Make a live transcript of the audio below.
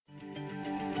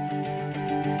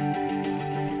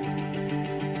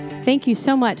Thank you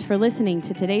so much for listening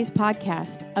to today's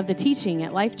podcast of the teaching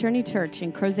at Life Journey Church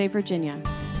in Crozet, Virginia.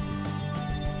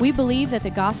 We believe that the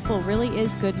gospel really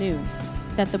is good news,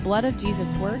 that the blood of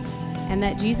Jesus worked, and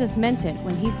that Jesus meant it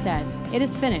when he said, "It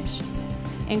is finished."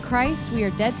 In Christ, we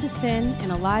are dead to sin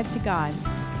and alive to God,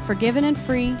 forgiven and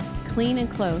free, clean and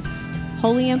close,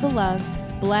 holy and beloved,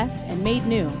 blessed and made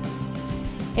new.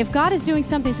 If God is doing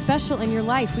something special in your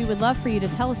life, we would love for you to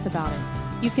tell us about it.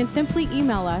 You can simply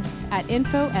email us at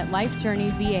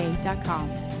info@lifejourneyva.com.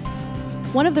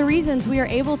 One of the reasons we are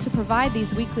able to provide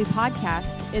these weekly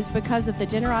podcasts is because of the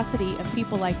generosity of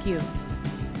people like you.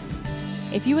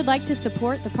 If you would like to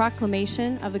support the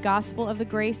proclamation of the gospel of the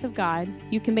grace of God,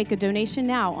 you can make a donation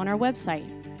now on our website,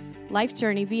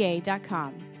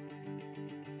 lifejourneyva.com.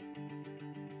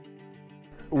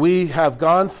 We have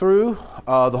gone through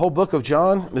the whole book of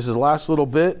John. This is the last little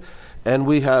bit. And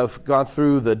we have gone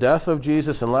through the death of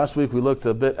Jesus. And last week we looked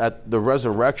a bit at the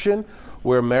resurrection,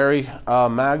 where Mary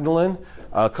Magdalene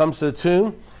comes to the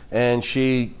tomb and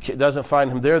she doesn't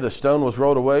find him there. The stone was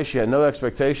rolled away. She had no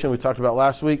expectation. We talked about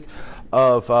last week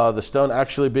of the stone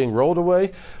actually being rolled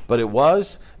away, but it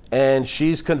was. And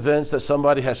she's convinced that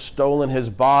somebody has stolen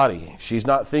his body. She's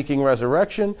not thinking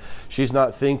resurrection. She's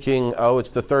not thinking, oh,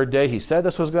 it's the third day. He said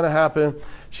this was going to happen.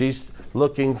 She's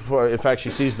looking for, in fact,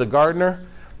 she sees the gardener.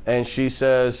 And she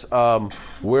says,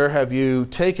 where have you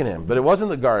taken him? But it wasn't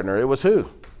the gardener. It was who?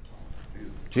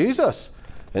 Jesus.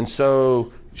 And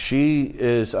so she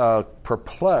is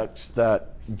perplexed that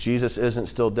Jesus isn't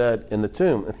still dead in the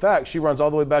tomb. In fact, she runs all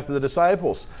the way back to the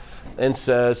disciples and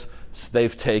says,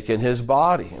 they've taken his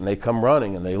body. And they come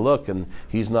running and they look and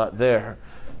he's not there.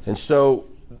 And so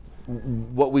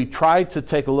what we tried to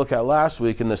take a look at last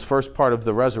week in this first part of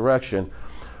the resurrection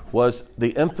was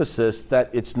the emphasis that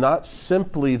it's not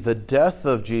simply the death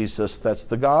of Jesus that's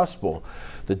the gospel.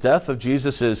 The death of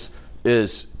Jesus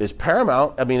is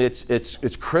paramount. I mean,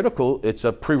 it's critical. It's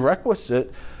a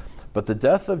prerequisite. But the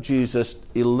death of Jesus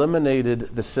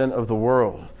eliminated the sin of the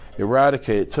world,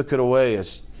 eradicated, took it away,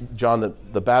 as John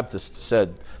the Baptist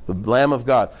said, the Lamb of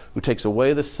God who takes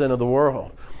away the sin of the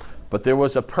world. But there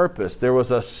was a purpose. There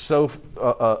was a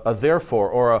therefore,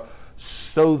 or a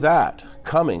so that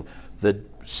coming.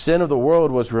 The sin of the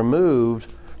world was removed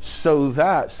so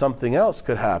that something else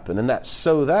could happen. And that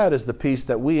so that is the piece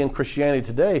that we in Christianity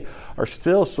today are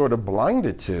still sort of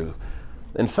blinded to.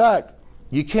 In fact,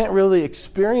 you can't really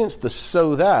experience the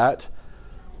so that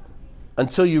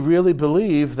until you really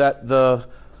believe that the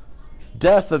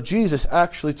death of Jesus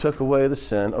actually took away the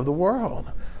sin of the world.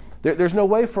 There's no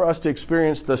way for us to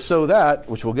experience the so that,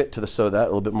 which we'll get to the so that a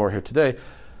little bit more here today.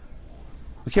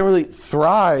 We can't really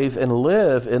thrive and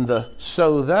live in the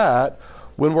so that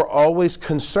when we're always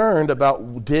concerned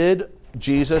about, did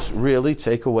Jesus really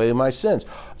take away my sins?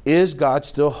 Is God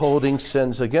still holding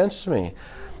sins against me?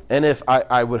 And if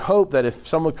I would hope that if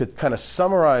someone could kind of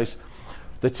summarize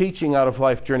the teaching out of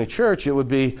Life Journey Church, it would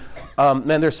be,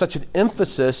 man, there's such an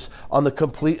emphasis on the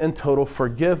complete and total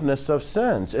forgiveness of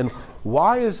sins. And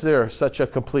why is there such a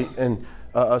complete and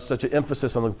such an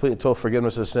emphasis on the complete and total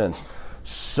forgiveness of sins?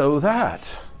 So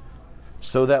that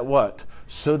what?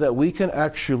 So that we can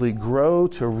actually grow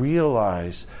to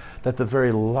realize that the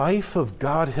very life of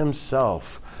God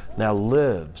himself now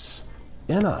lives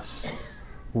in us,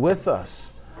 with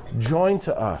us, joined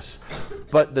to us.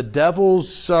 But the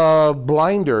devil's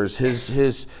blinders,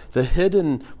 the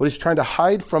hidden, what he's trying to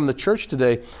hide from the church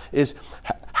today is,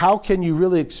 how can you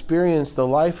really experience the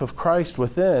life of Christ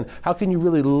within? How can you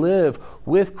really live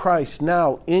with Christ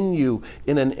now in you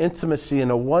in an intimacy and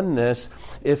a oneness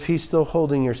if he's still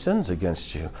holding your sins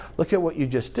against you? Look at what you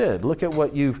just did. Look at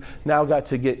what you've now got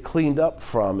to get cleaned up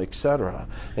from, etc.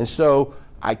 And so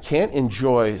I can't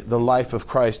enjoy the life of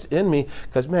Christ in me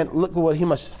because, man, look at what he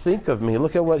must think of me.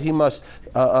 Look at what he must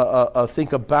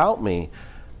think about me.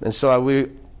 And so we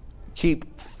keep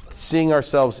seeing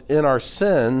ourselves in our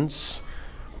sins.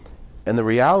 And the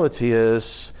reality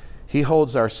is, he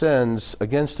holds our sins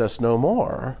against us no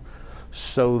more,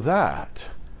 so that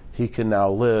he can now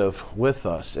live with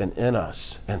us and in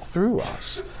us and through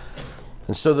us.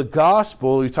 And so the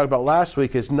gospel we talked about last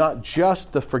week is not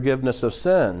just the forgiveness of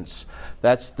sins.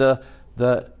 That's the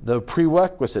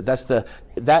prerequisite.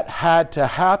 That had to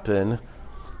happen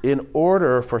in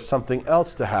order for something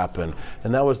else to happen.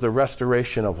 And that was the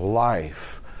restoration of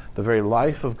life, the very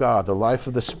life of God, the life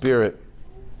of the Spirit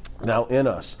now in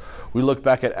us. We look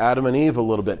back at Adam and Eve a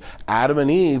little bit. Adam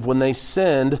and Eve, when they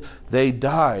sinned, they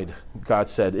died. God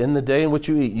said, in the day in which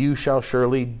you eat, you shall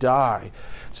surely die.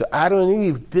 So Adam and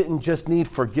Eve didn't just need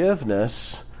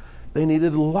forgiveness, they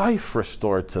needed life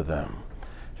restored to them.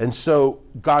 And so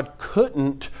God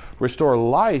couldn't restore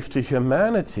life to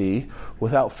humanity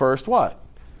without first what?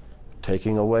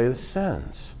 Taking away the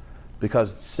sins.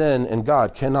 Because sin and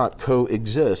God cannot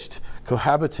coexist,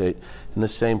 cohabitate in the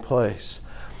same place.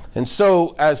 And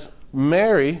so as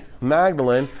Mary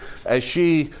Magdalene, as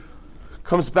she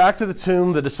comes back to the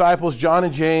tomb, the disciples, John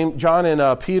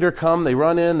and Peter come, they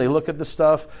run in, they look at the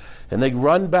stuff, and they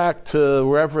run back to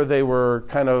wherever they were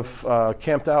kind of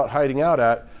camped out, hiding out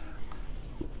at.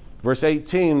 Verse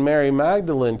 18, Mary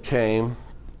Magdalene came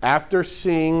after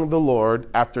seeing the Lord,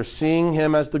 after seeing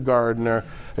him as the gardener,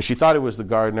 as she thought it was the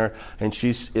gardener, and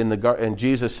she's in the and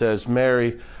Jesus says,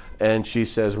 Mary, and she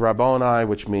says, Rabboni,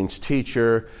 which means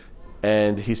teacher,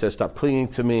 and he says, stop clinging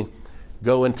to me,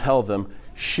 go and tell them.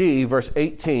 She, verse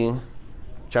 18,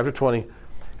 chapter 20,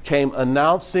 came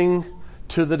announcing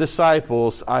to the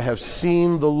disciples, I have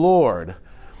seen the Lord,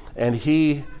 and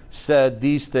he said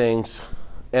these things,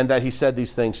 and that he said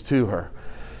these things to her.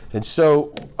 And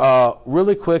so,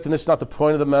 really quick, and this is not the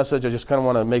point of the message, I just kind of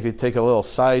want to maybe take a little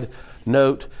side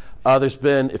note. There's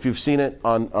been, if you've seen it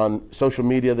on social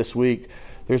media this week,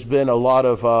 there's been a lot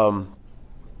of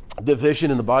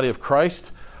division in the body of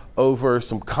Christ over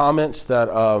some comments that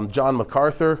John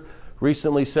MacArthur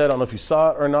recently said. I don't know if you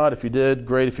saw it or not. If you did,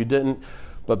 great. If you didn't.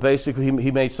 But basically,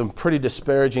 he made some pretty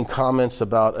disparaging comments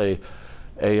about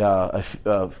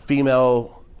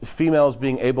females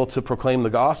being able to proclaim the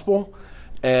gospel.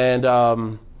 And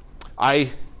I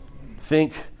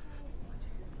think,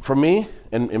 for me,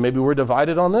 and maybe we're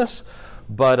divided on this,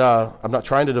 but I'm not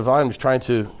trying to divide. I'm just trying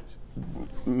to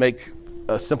make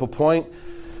a simple point,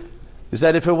 is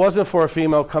that if it wasn't for a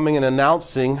female coming and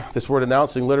announcing, this word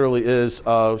announcing literally is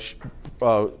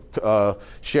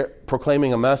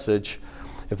proclaiming a message.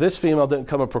 If this female didn't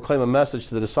come and proclaim a message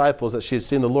to the disciples that she had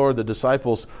seen the Lord, the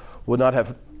disciples would not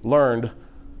have learned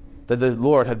that the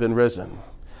Lord had been risen.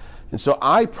 And so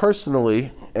I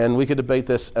personally, and we could debate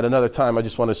this at another time, I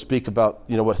just want to speak about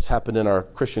what's happened in our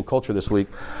Christian culture this week.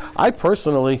 I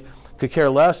personally could care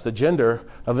less the gender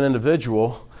of an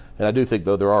individual, and I do think,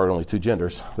 though, there are only two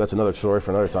genders. That's another story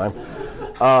for another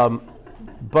time.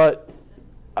 But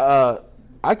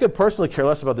I could personally care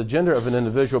less about the gender of an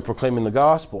individual proclaiming the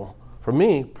gospel. For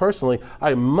me, personally,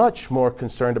 I am much more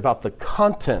concerned about the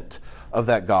content of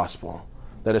that gospel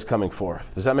that is coming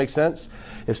forth. Does that make sense?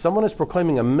 If someone is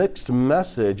proclaiming a mixed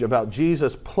message about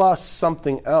Jesus plus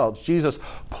something else, Jesus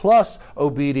plus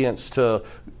obedience to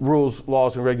rules,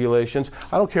 laws, and regulations,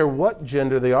 I don't care what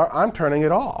gender they are, I'm turning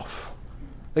it off.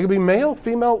 They could be male,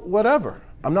 female, whatever.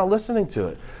 I'm not listening to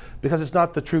it because it's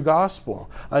not the true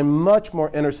gospel. I'm much more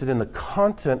interested in the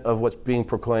content of what's being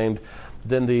proclaimed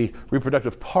than the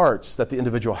reproductive parts that the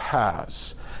individual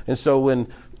has. And so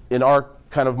when in our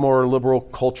kind of more liberal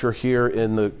culture here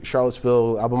in the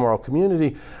Charlottesville, Albemarle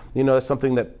community, that's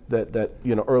something that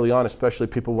early on, especially,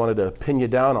 people wanted to pin you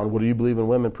down on. What do you believe in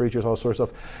women, preachers, all sorts of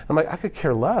stuff. And I'm like, I could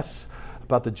care less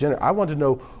about the gender. I want to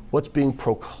know what's being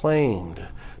proclaimed.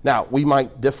 Now, we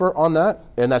might differ on that,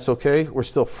 and that's okay. We're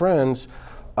still friends,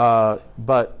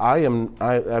 but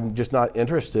I'm just not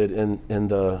interested in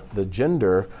the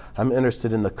gender. I'm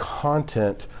interested in the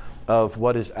content of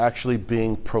what is actually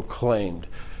being proclaimed.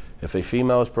 If a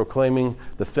female is proclaiming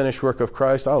the finished work of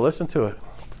Christ, I'll listen to it,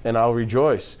 and I'll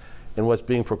rejoice in what's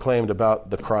being proclaimed about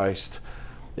the Christ.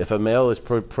 If a male is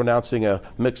pronouncing a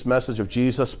mixed message of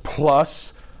Jesus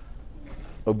plus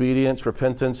obedience,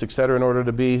 repentance, etc., in order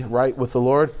to be right with the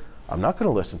Lord, I'm not going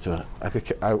to listen to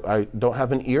it. I don't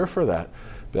have an ear for that.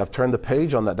 But I've turned the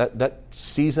page on that. That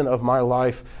season of my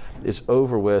life is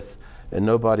over with, and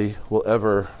nobody will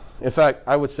ever. In fact,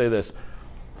 I would say this.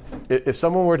 If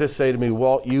someone were to say to me,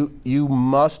 Walt, you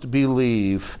must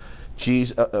believe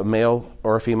Jesus, a male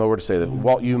or a female were to say that,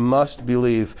 Walt, you must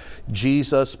believe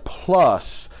Jesus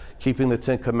plus keeping the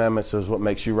 10 Commandments is what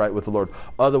makes you right with the Lord.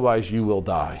 Otherwise, you will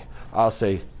die. I'll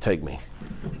say, take me.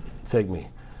 Take me.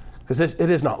 Because it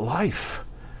is not life.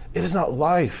 It is not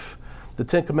life. The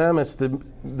 10 Commandments, the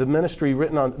ministry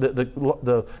written on,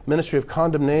 the ministry of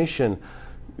condemnation,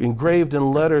 engraved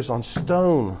in letters on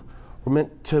stone, were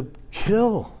meant to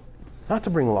kill, not to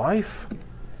bring life.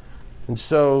 And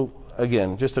so,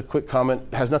 again, just a quick comment.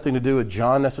 It has nothing to do with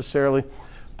John necessarily,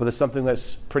 but it's something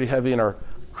that's pretty heavy in our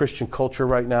Christian culture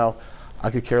right now. I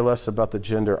could care less about the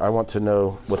gender. I want to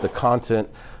know what the content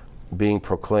being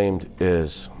proclaimed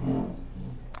is.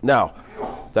 Now,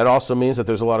 that also means that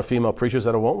there's a lot of female preachers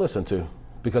that I won't listen to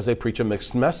because they preach a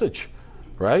mixed message,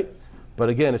 right? But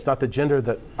again, it's not the gender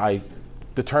that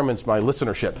determines my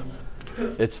listenership.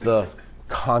 It's the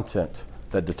content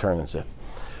that determines it.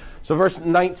 So verse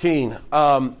 19.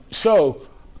 So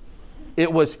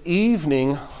it was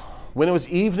evening when it was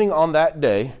evening on that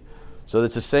day, so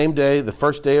it's the same day, the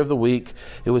first day of the week,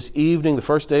 it was evening, the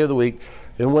first day of the week,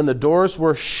 and when the doors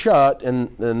were shut,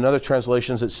 and in other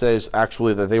translations it says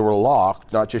actually that they were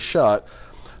locked, not just shut,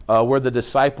 where the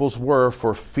disciples were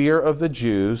for fear of the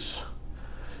Jews,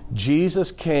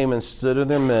 Jesus came and stood in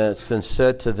their midst and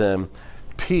said to them,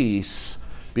 "Peace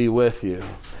be with you."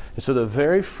 And so the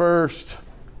very first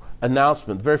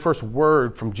announcement, the very first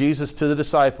word from Jesus to the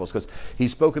disciples, because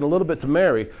he's spoken a little bit to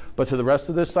Mary, but to the rest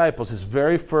of the disciples, his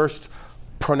very first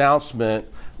pronouncement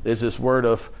is this word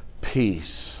of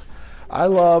peace. I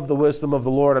love the wisdom of the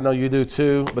Lord. I know you do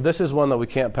too, but this is one that we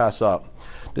can't pass up.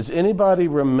 Does anybody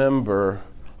remember,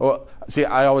 see,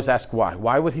 I always ask why.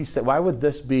 Why would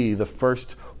this be the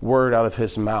first word out of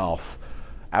his mouth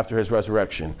after his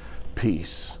resurrection?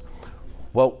 Peace.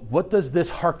 Well, what does this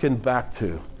hearken back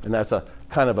to? And that's a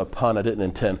kind of a pun I didn't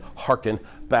intend. Hearken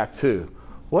back to.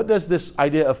 What does this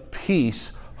idea of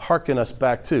peace hearken us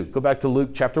back to? Go back to Luke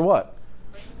chapter what?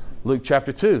 Luke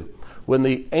chapter 2. When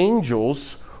the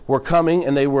angels were coming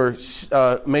and they were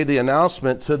made the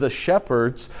announcement to the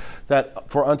shepherds that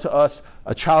for unto us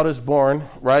a child is born,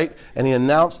 right? And he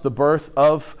announced the birth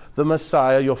of the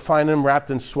Messiah. You'll find him wrapped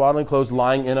in swaddling clothes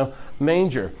lying in a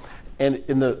manger. And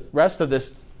in the rest of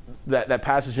this, that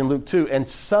passage in Luke 2, and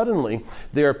suddenly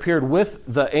there appeared with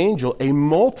the angel a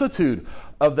multitude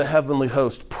of the heavenly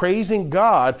host, praising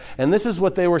God. And this is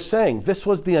what they were saying. This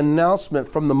was the announcement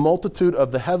from the multitude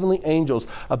of the heavenly angels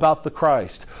about the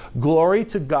Christ. Glory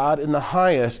to God in the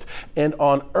highest, and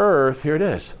on earth, here it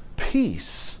is,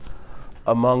 peace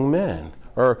among men,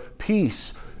 or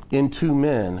peace into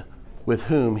men with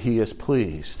whom he is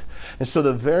pleased. And so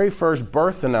the very first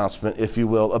birth announcement, if you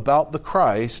will, about the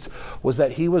Christ was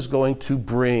that he was going to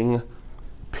bring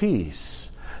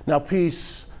peace. Now,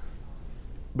 peace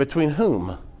between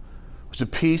whom? Was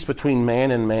it peace between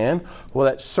man and man? Well,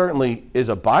 that certainly is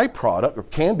a byproduct, or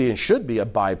can be and should be a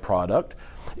byproduct.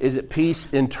 Is it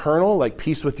peace internal, like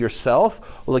peace with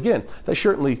yourself? Well, again, that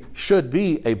certainly should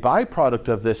be a byproduct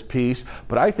of this peace,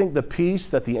 but I think the peace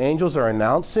that the angels are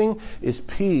announcing is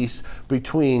peace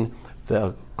between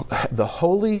the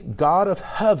holy God of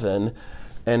heaven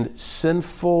and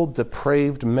sinful,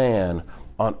 depraved man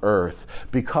on earth.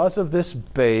 Because of this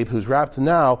babe who's wrapped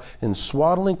now in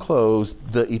swaddling clothes,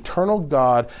 the eternal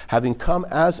God, having come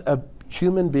as a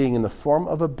human being in the form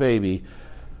of a baby,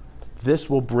 this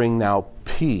will bring now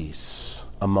peace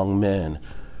among men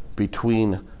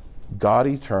between God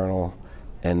eternal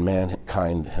and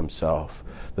mankind himself.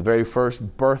 The very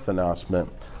first birth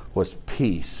announcement was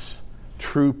peace,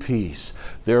 true peace.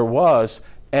 There was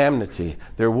enmity.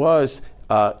 There was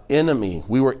enemy.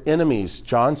 We were enemies.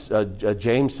 James said,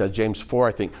 James 4,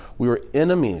 I think, we were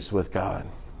enemies with God.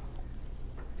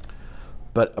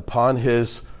 But upon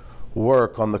his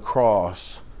work on the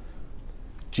cross,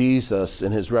 Jesus,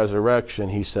 in his resurrection,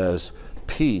 he says,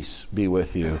 peace be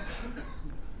with you.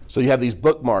 So you have these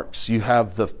bookmarks. You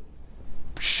have the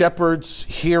shepherds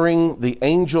hearing the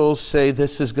angels say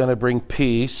this is going to bring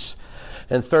peace.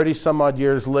 And 30 some odd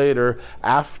years later,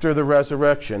 after the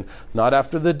resurrection, not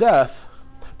after the death,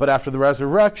 but after the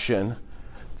resurrection,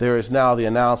 there is now the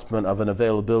announcement of an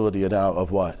availability now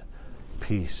of what?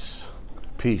 Peace.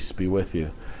 Peace be with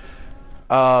you.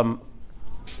 Let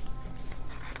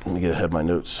me get ahead of my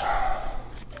notes.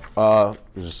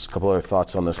 There's a couple other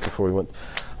thoughts on this before we went.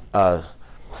 Yeah,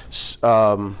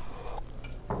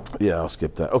 I'll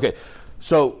skip that. Okay,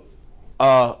 so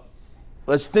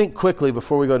let's think quickly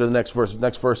before we go to the next verse. The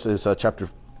next verse is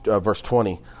verse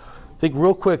 20. Think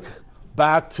real quick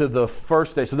back to the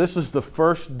first day. So this is the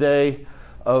first day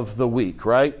of the week,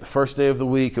 right? The first day of the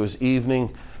week. It was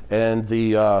evening, and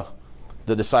the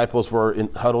disciples were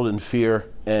huddled in fear,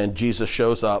 and Jesus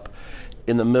shows up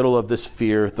in the middle of this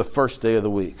fear, the first day of the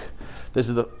week.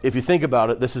 If you think about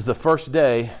it, this is the first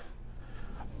day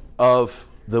of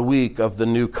the week of the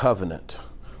new covenant,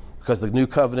 because the new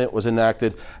covenant was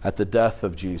enacted at the death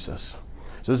of Jesus.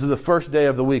 So this is the first day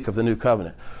of the week of the new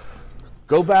covenant.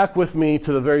 Go back with me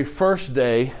to the very first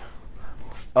day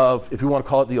of, if you want to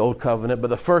call it the old covenant, but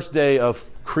the first day of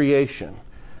creation,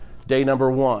 day number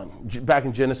 1, back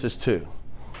in Genesis 2.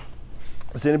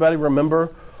 Does anybody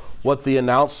remember what the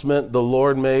announcement the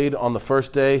Lord made on the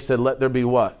first day? He said, let there be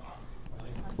what?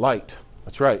 Light.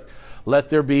 That's right. Let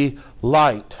there be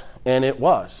light. And it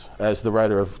was, as the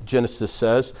writer of Genesis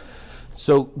says.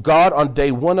 So God on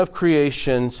day 1 of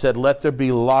creation said, let there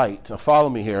be light. Now follow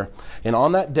me here. And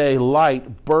on that day,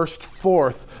 light burst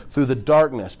forth through the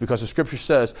darkness, because the scripture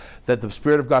says that the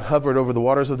Spirit of God hovered over the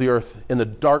waters of the earth in the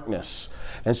darkness.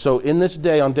 And so in this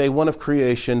day, on day 1 of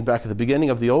creation, back at the beginning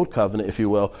of the old covenant, if you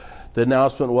will, The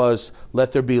announcement was,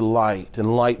 let there be light.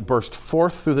 And light burst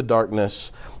forth through the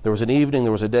darkness. There was an evening,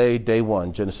 there was a day, day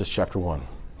 1, Genesis chapter 1.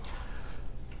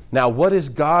 Now, what is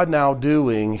God now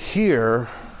doing here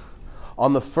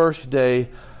on the first day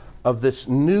of this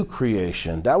new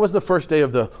creation? That was the first day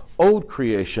of the old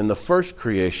creation, the first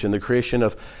creation, the creation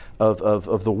of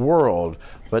the world.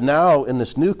 But now in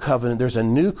this new covenant, there's a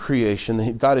new creation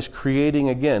that God is creating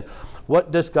again.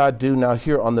 What does God do now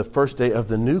here on the first day of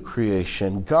the new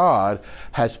creation? God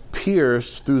has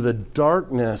pierced through the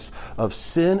darkness of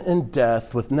sin and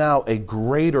death with now a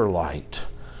greater light,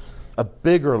 a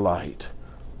bigger light,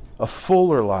 a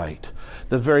fuller light,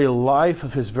 the very life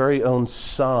of his very own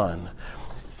Son.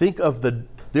 Think of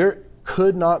there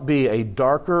could not be a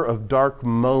darker of dark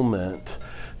moment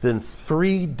than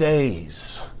 3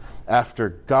 days after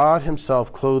God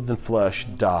himself, clothed in flesh,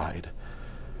 died.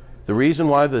 The reason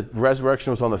why the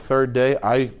resurrection was on the third day,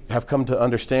 I have come to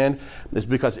understand, is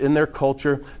because in their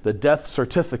culture, the death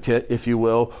certificate, if you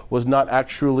will, was not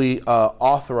actually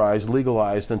authorized,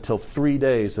 legalized until 3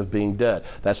 days of being dead.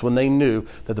 That's when they knew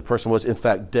that the person was in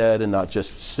fact dead and not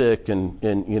just sick and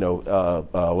in a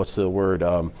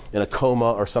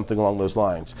coma or something along those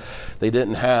lines. They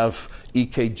didn't have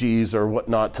EKGs or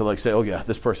whatnot to say, oh yeah,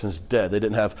 this person's dead. They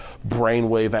didn't have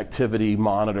brainwave activity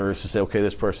monitors to say, okay,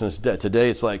 this person is dead. Today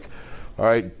it's like, all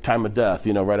right, time of death,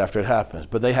 right after it happens.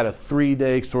 But they had a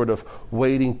 3-day sort of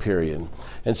waiting period.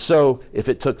 And so if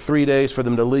it took 3 days for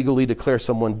them to legally declare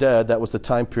someone dead, that was the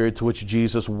time period to which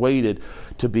Jesus waited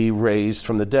to be raised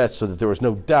from the dead, so that there was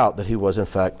no doubt that he was in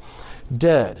fact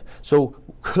dead. So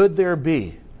could there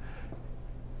be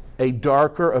a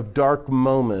darker of dark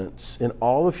moments in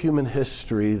all of human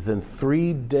history than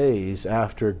 3 days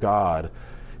after God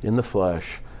in the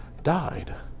flesh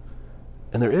died?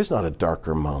 And there is not a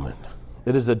darker moment.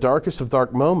 It is the darkest of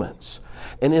dark moments.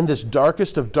 And in this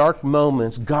darkest of dark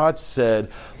moments, God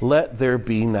said, let there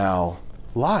be now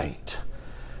light.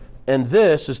 And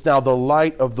this is now the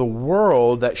light of the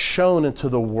world that shone into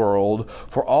the world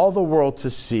for all the world to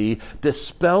see,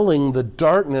 dispelling the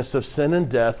darkness of sin and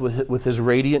death with his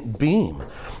radiant beam.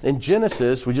 In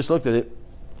Genesis, we just looked at it,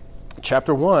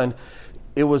 chapter 1,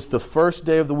 it was the first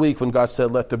day of the week when God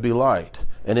said, let there be light.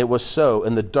 And it was so,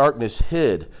 and the darkness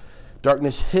hid.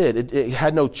 Darkness hid. It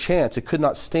had no chance. It could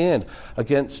not stand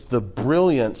against the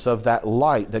brilliance of that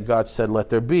light that God said,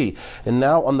 let there be. And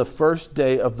now on the first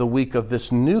day of the week of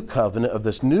this new covenant, of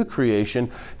this new creation,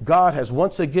 God has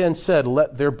once again said,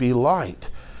 let there be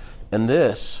light. And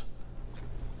this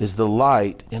is the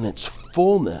light in its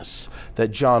fullness that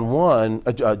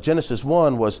Genesis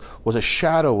 1 was a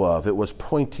shadow of. It was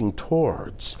pointing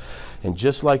towards. And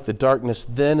just like the darkness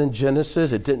then in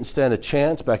Genesis, it didn't stand a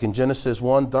chance. Back in Genesis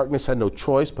 1, darkness had no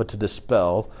choice but to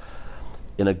dispel.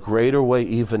 In a greater way,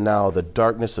 even now, the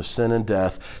darkness of sin and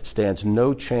death stands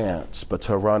no chance but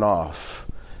to run off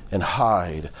and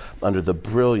hide under the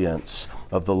brilliance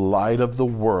of the light of the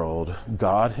world,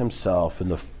 God himself in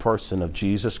the person of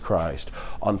Jesus Christ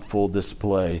on full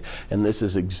display. And this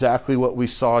is exactly what we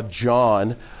saw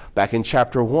John back in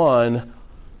chapter 1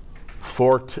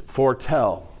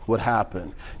 foretell would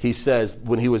happen. He says,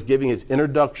 when he was giving his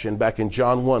introduction back in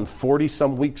John 1, 40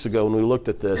 some weeks ago when we looked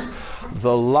at this,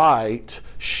 the light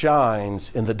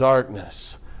shines in the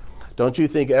darkness. Don't you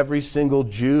think every single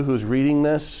Jew who's reading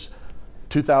this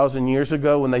 2,000 years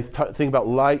ago, when they think about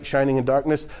light shining in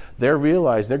darkness, they're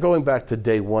going back to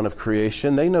day 1 of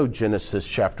creation. They know Genesis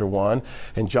chapter 1.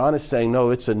 And John is saying, no,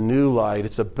 it's a new light.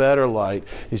 It's a better light.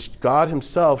 God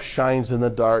himself shines in the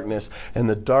darkness, and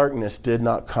the darkness did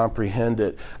not comprehend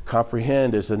it.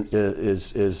 Comprehend is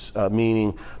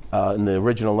meaning, in the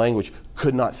original language,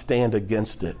 could not stand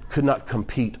against it, could not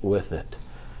compete with it.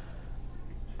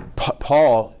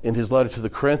 Paul, in his letter to the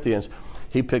Corinthians,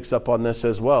 he picks up on this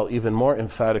as well, even more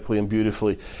emphatically and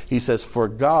beautifully. He says, for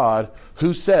God,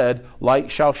 who said,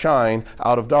 light shall shine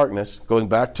out of darkness, going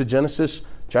back to Genesis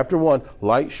chapter 1,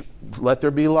 let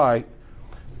there be light.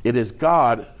 It is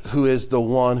God who is the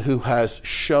one who has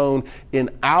shown in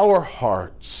our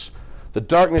hearts, the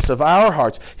darkness of our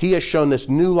hearts. He has shown this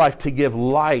new life to give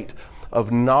light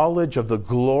of knowledge of the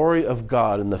glory of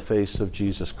God in the face of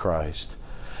Jesus Christ.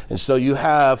 And so you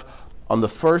have, on the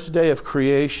first day of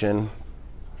creation,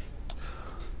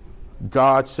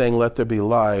 God saying, let there be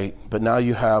light, but now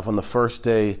you have on the first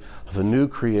day of a new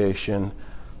creation,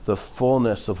 the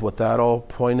fullness of what that all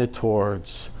pointed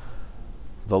towards,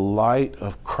 the light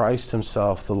of Christ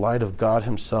himself, the light of God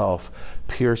himself,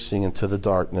 piercing into the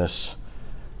darkness,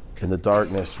 and the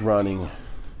darkness running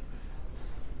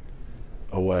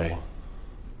away.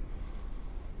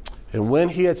 And when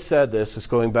he had said this, it's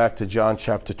going back to John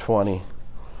chapter 20,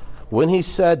 When he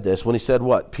said this, when he said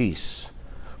what? Peace.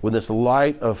 When this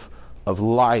light of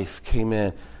life came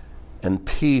in and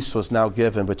peace was now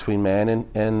given between man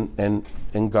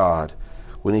and God.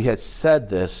 When he had said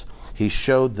this, he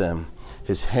showed them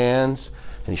his hands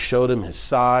and he showed them his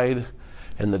side.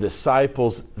 And the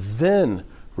disciples then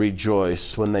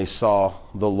rejoiced when they saw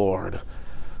the Lord.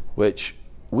 Which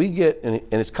we get, and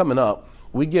it's coming up,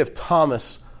 we give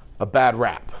Thomas a bad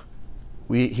rap.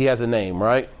 He has a name,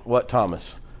 right? What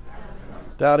Thomas?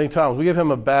 Doubting Thomas. We give him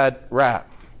a bad rap.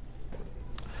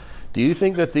 Do you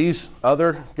think that these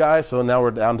other guys, so now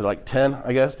we're down to like 10,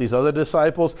 I guess, these other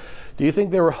disciples, do you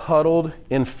think they were huddled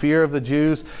in fear of the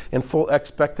Jews, in full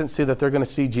expectancy that they're going to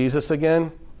see Jesus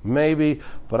again? Maybe,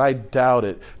 but I doubt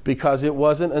it, because it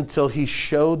wasn't until he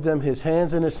showed them his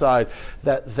hands and his side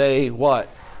that they, what?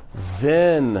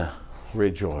 Then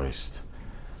rejoiced.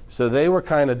 So they were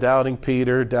kind of doubting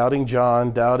Peter, doubting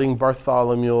John, doubting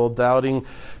Bartholomew, doubting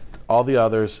all the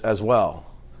others as well.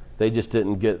 They just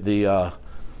didn't get the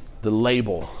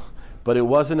label. But it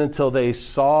wasn't until they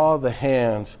saw the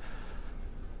hands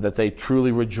that they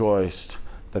truly rejoiced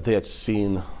that they had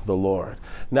seen the Lord.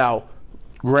 Now,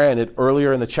 granted,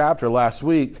 earlier in the chapter last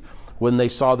week, when they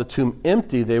saw the tomb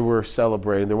empty, they were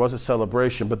celebrating. There was a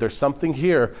celebration, but there's something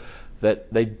here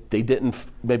that they didn't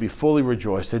maybe fully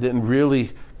rejoice. They didn't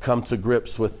really come to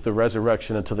grips with the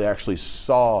resurrection until they actually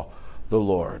saw the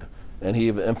Lord. And he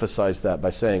even emphasized that by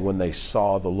saying, when they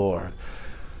saw the Lord.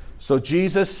 So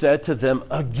Jesus said to them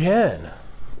again.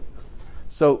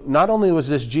 So not only was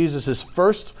this Jesus'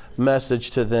 first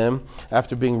message to them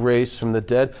after being raised from the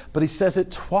dead, but he says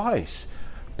it twice.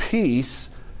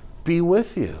 Peace be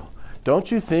with you.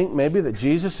 Don't you think maybe that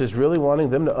Jesus is really wanting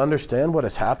them to understand what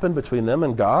has happened between them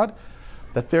and God?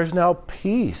 That there's now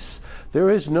peace. There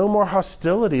is no more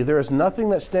hostility. There is nothing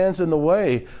that stands in the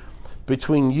way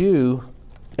between you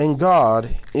and God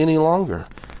any longer.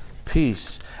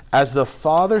 Peace. As the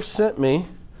Father sent me,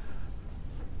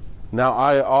 now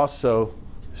I also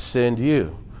send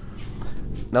you.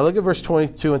 Now look at verse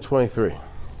 22 and 23.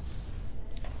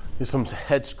 There's some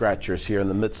head scratchers here in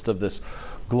the midst of this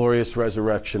glorious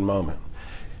resurrection moment.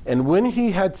 And when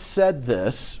he had said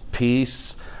this,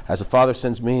 peace, as the Father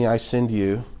sends me, I send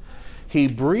you, he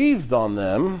breathed on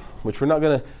them, which we don't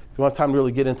have time to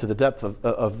really get into the depth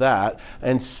of that,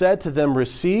 and said to them,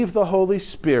 receive the Holy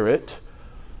Spirit.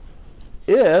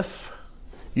 If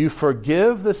you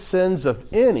forgive the sins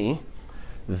of any,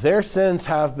 their sins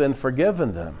have been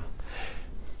forgiven them.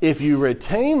 If you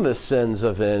retain the sins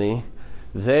of any,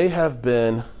 they have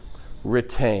been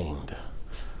retained.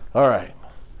 All right.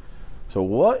 So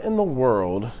what in the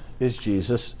world is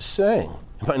Jesus saying?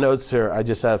 In my notes here, I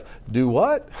just have, do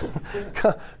what?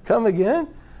 Come again?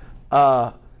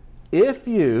 If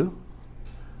you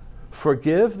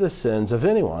forgive the sins of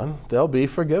anyone, they'll be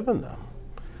forgiven them.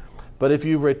 But if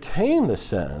you retain the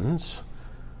sins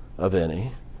of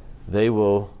any, they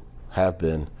will have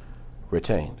been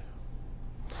retained.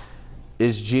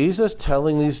 Is Jesus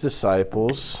telling these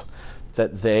disciples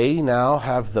that they now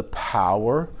have the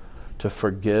power to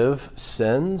forgive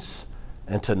sins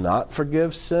and to not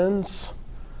forgive sins?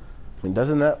 I mean,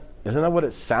 isn't that what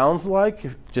it sounds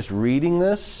like, just reading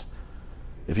this?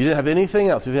 If you didn't have anything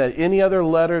else, if you had any other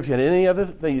letter, if you had any other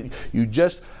thing, you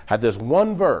just had this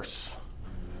one verse.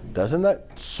 Doesn't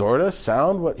that sort of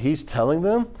sound what he's telling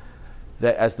them?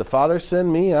 That as the Father sent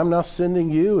me, I'm now sending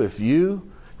you. If you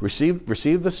receive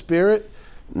the Spirit,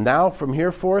 now from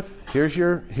here forth, here's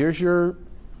your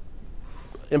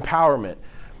empowerment.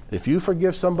 If you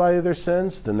forgive somebody their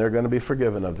sins, then they're going to be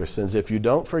forgiven of their sins. If you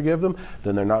don't forgive them,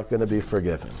 then they're not going to be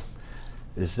forgiven.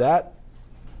 Is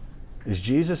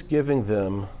Jesus giving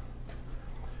them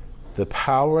the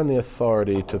power and the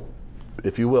authority to,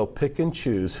 if you will, pick and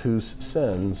choose whose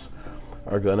sins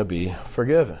are going to be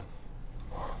forgiven?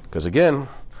 Because again,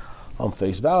 on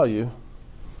face value,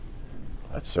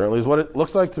 that certainly is what it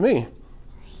looks like to me.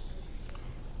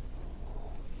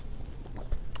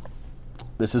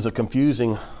 This is a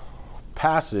confusing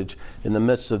passage in the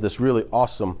midst of this really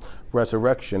awesome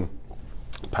resurrection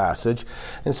passage.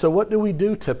 And so what do we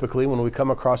do typically when we come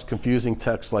across confusing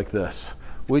texts like this?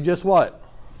 We just what?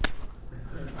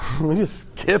 We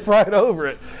just skip right over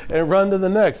it and run to the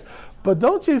next. But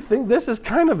don't you think this is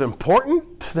kind of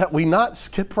important that we not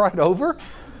skip right over?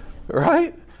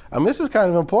 Right? I mean, this is kind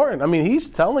of important. I mean, he's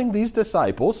telling these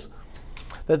disciples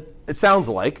that it sounds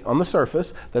like, on the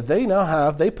surface, that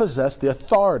they possess the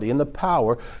authority and the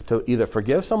power to either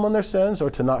forgive someone their sins or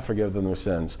to not forgive them their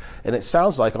sins. And it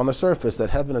sounds like, on the surface,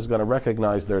 that heaven is going to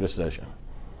recognize their decision.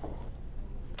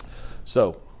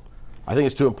 So, I think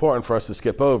it's too important for us to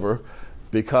skip over,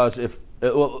 because if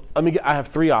Well, I have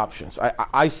three options.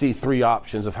 I see three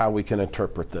options of how we can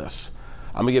interpret this.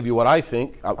 I'm going to give you what I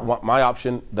think. My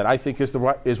option that I think is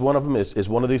one of them is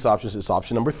one of these options. It's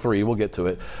option number 3. We'll get to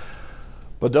it.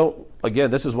 But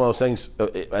this is one of those things,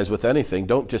 as with anything,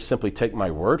 don't just simply take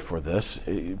my word for this.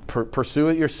 Pursue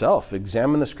it yourself.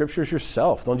 Examine the scriptures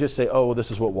yourself. Don't just say, oh,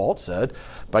 this is what Walt said.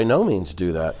 By no means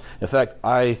do that. In fact,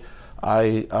 what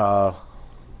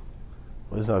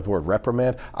is that word,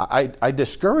 reprimand? I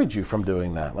discourage you from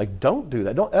doing that. Like, don't do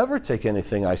that. Don't ever take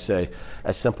anything I say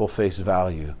as simple face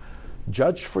value.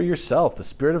 Judge for yourself. The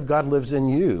Spirit of God lives in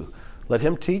you. Let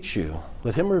Him teach you.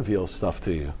 Let Him reveal stuff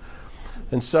to you.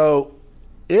 And so,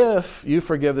 if you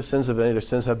forgive the sins of any, their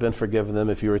sins have been forgiven them.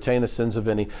 If you retain the sins of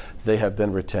any, they have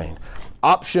been retained.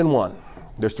 Option 1.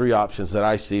 There's 3 options that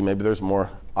I see. Maybe there's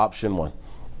more. Option 1.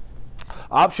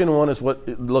 Option 1 is what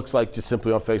it looks like just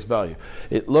simply on face value.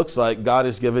 It looks like God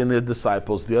is giving the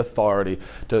disciples the authority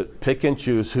to pick and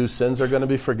choose whose sins are going to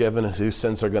be forgiven and whose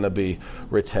sins are going to be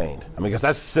retained. because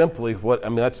that's simply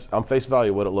that's on face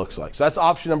value what it looks like. So that's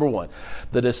option number 1.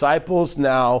 The disciples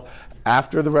now,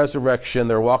 after the resurrection,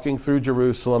 they're walking through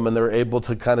Jerusalem and they're able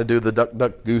to kind of do the duck,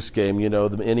 duck, goose game,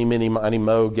 the any, mini, miny,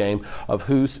 mo game of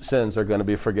whose sins are going to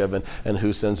be forgiven and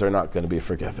whose sins are not going to be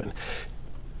forgiven.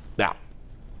 Now,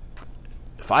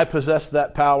 if I possess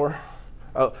that power,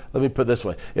 let me put it this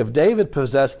way. If David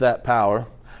possessed that power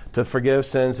to forgive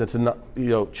sins and to not,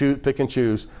 pick and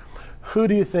choose, who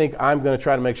do you think I'm going to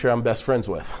try to make sure I'm best friends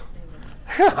with?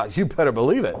 Yeah, you better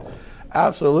believe it.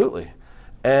 Absolutely.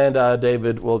 And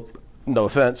David will, no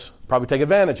offense, probably take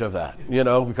advantage of that,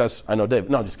 because I know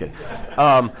David. No, I'm just kidding.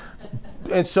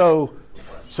 And so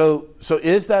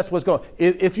is that what's going on?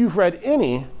 If you've read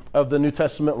any of the New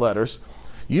Testament letters,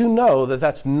 you know that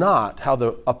that's not how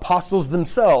the apostles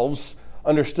themselves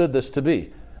understood this to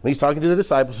be. When he's talking to the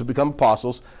disciples who become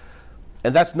apostles,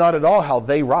 and that's not at all how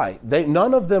they write.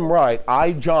 None of them write,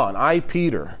 I John, I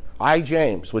Peter, I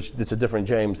James, which it's a different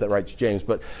James that writes James,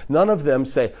 but none of them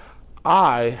say,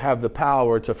 I have the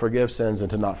power to forgive sins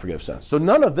and to not forgive sins. So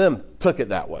none of them took it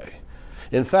that way.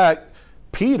 In fact,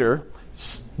 Peter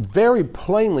very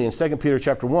plainly in 2 Peter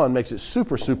chapter 1 makes it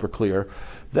super, super clear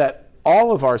that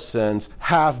all of our sins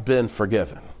have been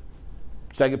forgiven.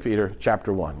 2 Peter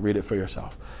chapter 1. Read it for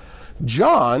yourself.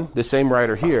 John, the same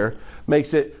writer here,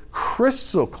 makes it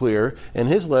crystal clear in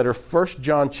his letter, 1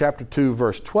 John chapter 2,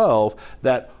 verse 12,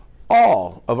 that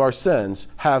all of our sins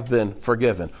have been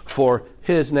forgiven for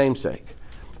his namesake.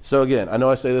 So again, I know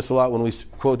I say this a lot when we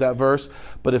quote that verse,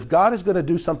 but if God is going to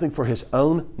do something for his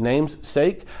own name's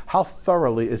sake, how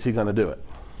thoroughly is he going to do it?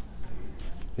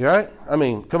 You all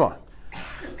right? Come on.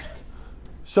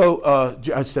 So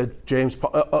I said James,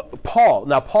 Paul.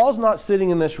 Now, Paul's not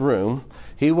sitting in this room.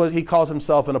 He calls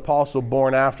himself an apostle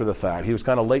born after the fact. He was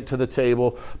kind of late to the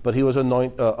table, but he was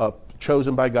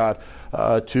chosen by God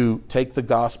to take the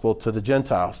gospel to the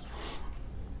Gentiles.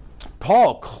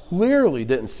 Paul clearly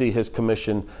didn't see his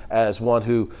commission as one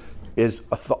who is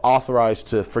authorized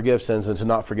to forgive sins and to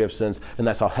not forgive sins, and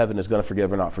that's how heaven is going to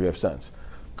forgive or not forgive sins.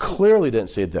 Clearly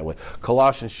didn't see it that way.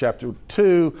 Colossians chapter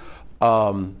 2,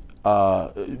 the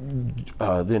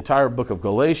entire book of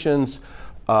Galatians,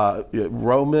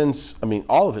 Romans,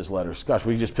 all of his letters. Gosh,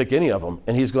 we can just pick any of them.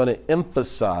 And he's going to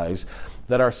emphasize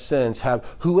that our sins have,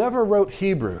 whoever wrote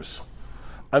Hebrews,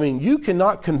 you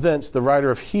cannot convince the writer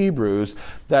of Hebrews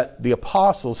that the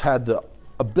apostles had the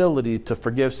ability to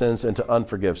forgive sins and to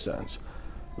unforgive sins.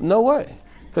 No way.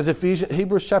 Because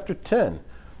Hebrews chapter 10,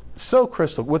 so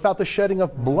crystal, without the shedding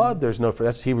of blood, there's no,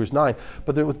 that's Hebrews 9,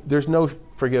 but there's no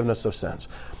forgiveness of sins.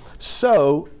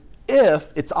 So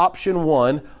if it's option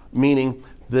 1, meaning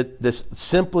that this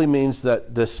simply means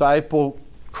that disciple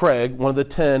Craig, one of the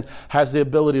 10, has the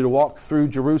ability to walk through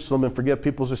Jerusalem and forgive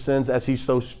people's sins as he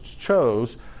so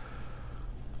chose.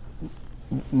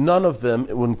 None of them,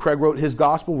 when Craig wrote his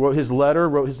gospel, wrote his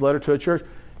letter to a church,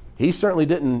 he certainly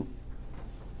didn't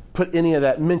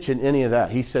mention any of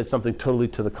that. He said something totally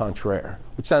to the contrary,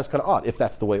 which sounds kind of odd if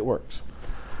that's the way it works.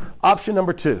 Option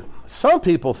number 2. Some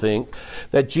people think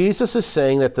that Jesus is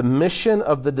saying that the mission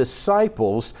of the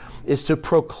disciples is to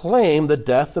proclaim the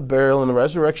death, the burial, and the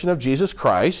resurrection of Jesus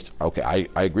Christ. Okay,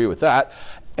 I agree with that.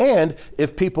 And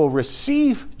if people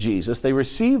receive Jesus, they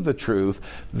receive the truth,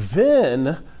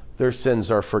 then their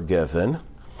sins are forgiven.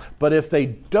 But if they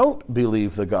don't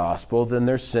believe the gospel, then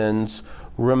their sins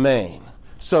remain.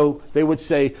 So they would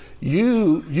say,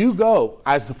 you go.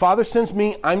 As the Father sends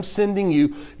me, I'm sending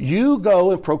you. You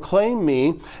go and proclaim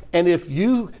me. And if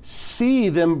you see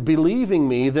them believing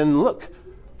me, then look,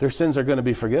 their sins are going to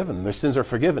be forgiven. Their sins are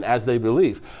forgiven as they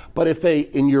believe. But if they,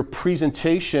 in your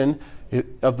presentation,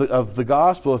 of the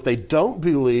gospel. If they don't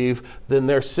believe, then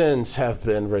their sins have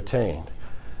been retained.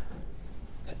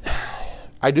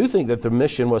 I do think that the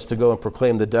mission was to go and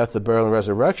proclaim the death, the burial, and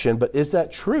resurrection, but is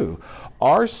that true?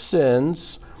 Are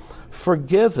sins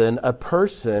forgiven a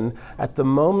person at the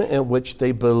moment in which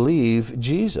they believe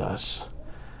Jesus?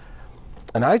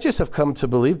 And I just have come to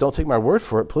believe, don't take my word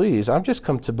for it, please, I've just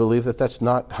come to believe that that's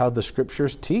not how the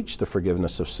scriptures teach the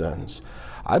forgiveness of sins.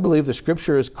 I believe the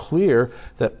scripture is clear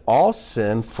that all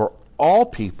sin for all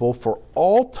people, for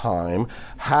all time,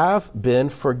 have been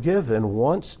forgiven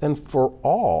once and for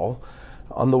all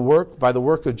by the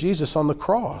work of Jesus on the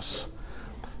cross.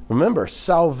 Remember,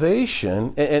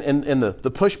 salvation, and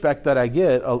the pushback that I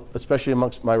get, especially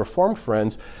amongst my Reformed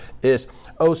friends, is,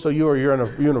 oh, so you're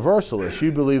a universalist.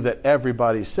 You believe that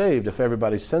everybody's saved if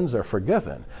everybody's sins are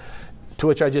forgiven. To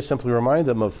which I just simply remind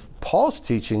them of Paul's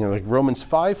teaching in like Romans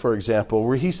 5, for example,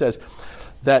 where he says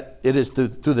that it is through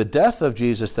the death of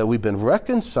Jesus that we've been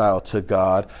reconciled to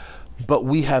God, but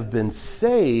we have been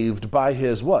saved by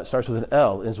his what? Starts with an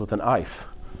L, ends with an if.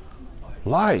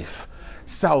 Life.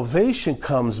 Salvation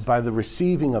comes by the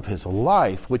receiving of his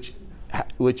life, which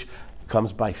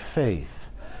comes by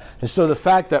faith. And so the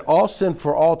fact that all sin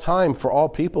for all time, for all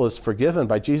people, is forgiven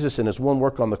by Jesus in his one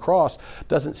work on the cross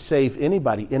doesn't save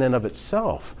anybody in and of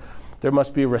itself. There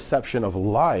must be a reception of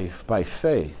life by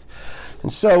faith.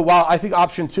 And so while I think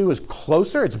option 2 is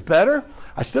closer, it's better,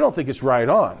 I still don't think it's right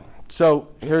on. So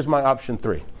here's my option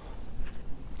 3.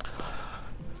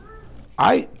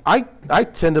 I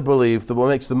tend to believe that what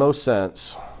makes the most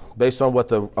sense, based on what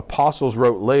the apostles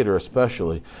wrote later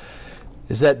especially,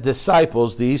 is that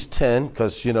disciples, these 10,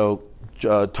 because,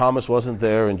 Thomas wasn't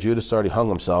there and Judas already hung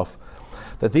himself,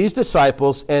 that these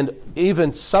disciples and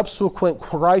even subsequent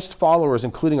Christ followers,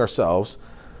 including ourselves,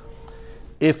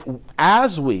 if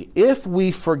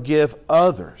we forgive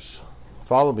others,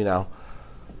 follow me now,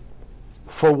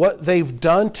 for what they've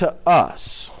done to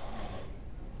us,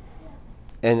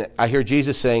 and I hear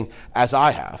Jesus saying, as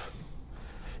I have,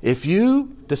 if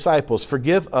you, disciples,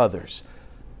 forgive others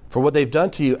for what they've done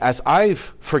to you as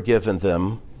I've forgiven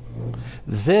them,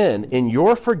 then in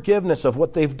your forgiveness of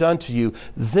what they've done to you,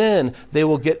 then they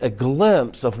will get a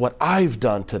glimpse of what I've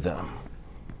done to them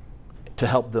to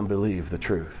help them believe the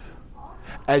truth.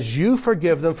 As you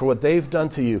forgive them for what they've done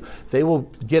to you, they will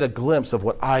get a glimpse of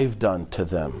what I've done to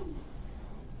them,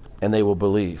 and they will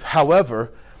believe.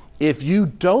 However, if you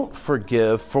don't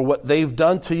forgive for what they've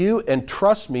done to you, and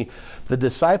trust me, the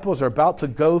disciples are about to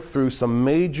go through some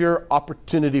major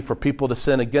opportunity for people to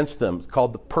sin against them. It's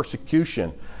called the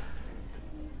persecution.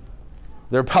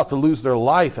 They're about to lose their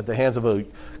life at the hands of a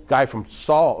guy from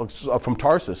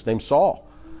Tarsus named Saul.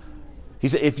 He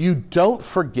said, if you don't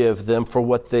forgive them for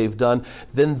what they've done,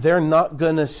 then they're not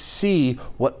going to see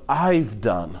what I've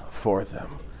done for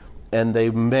them. And they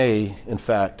may, in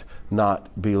fact,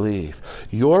 not believe.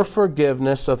 Your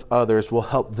forgiveness of others will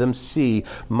help them see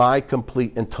my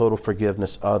complete and total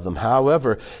forgiveness of them.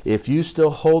 However, if you still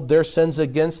hold their sins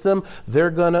against them,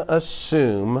 they're going to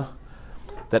assume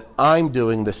that I'm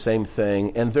doing the same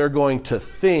thing, and they're going to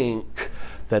think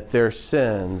that their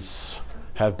sins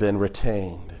have been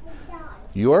retained.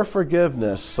 Your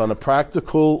forgiveness on a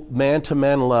practical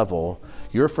man-to-man level,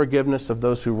 your forgiveness of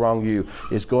those who wrong you,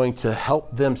 is going to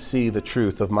help them see the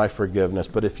truth of my forgiveness.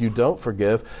 But if you don't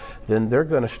forgive, then they're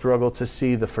going to struggle to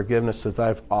see the forgiveness that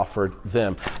I've offered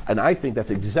them. And I think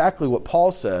that's exactly what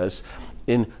Paul says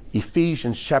in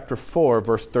Ephesians chapter 4,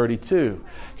 verse 32.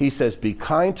 He says, be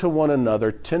kind to one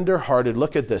another, tender-hearted,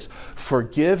 look at this,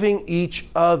 forgiving each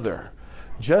other,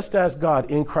 just as God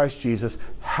in Christ Jesus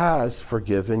has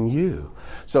forgiven you.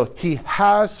 So he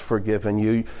has forgiven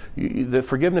you. The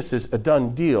forgiveness is a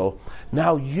done deal.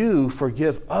 Now you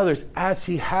forgive others as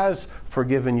he has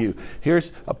forgiven you.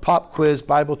 Here's a pop quiz,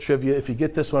 Bible trivia. If you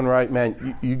get this one right,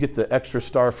 man, you get the extra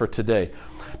star for today.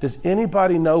 Does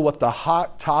anybody know what the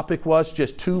hot topic was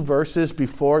just 2 verses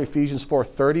before Ephesians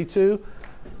 4:32?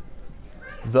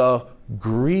 The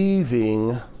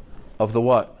grieving of the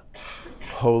what?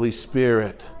 Holy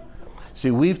Spirit.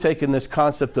 See, we've taken this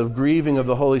concept of grieving of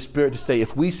the Holy Spirit to say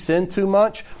if we sin too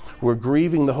much, we're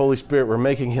grieving the Holy Spirit, we're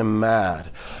making him mad.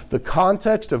 The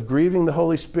context of grieving the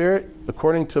Holy Spirit,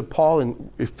 according to Paul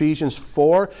in Ephesians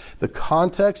 4, the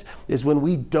context is when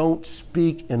we don't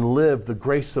speak and live the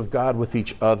grace of God with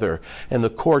each other. And the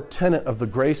core tenet of the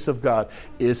grace of God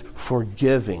is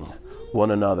forgiving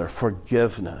one another,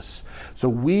 forgiveness. So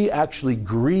we actually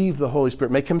grieve the Holy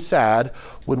Spirit, make him sad,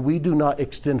 when we do not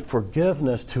extend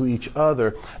forgiveness to each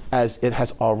other as it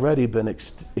has already been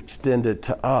extended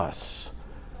to us.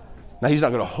 Now, he's not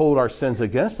going to hold our sins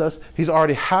against us. He's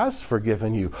already has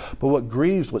forgiven you. But what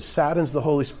grieves, what saddens the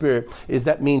Holy Spirit is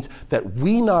that means that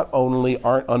we not only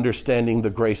aren't understanding the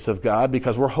grace of God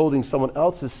because we're holding someone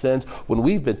else's sins when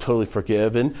we've been totally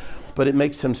forgiven, but it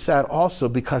makes him sad also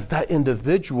because that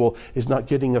individual is not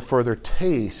getting a further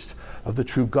taste of the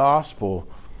true gospel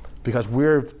because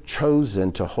we're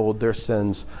chosen to hold their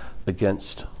sins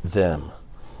against them.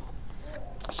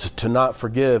 So to not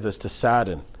forgive is to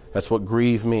sadden. That's what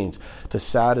grieve means, to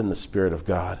sadden the Spirit of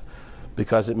God,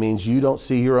 because it means you don't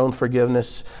see your own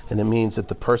forgiveness, and it means that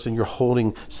the person you're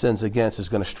holding sins against is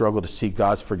going to struggle to see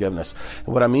God's forgiveness.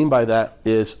 And what I mean by that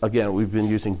is, again, we've been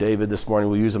using David this morning.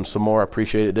 We'll use him some more. I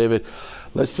appreciate it, David.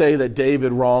 Let's say that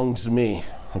David wrongs me,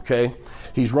 okay?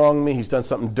 He's wronged me. He's done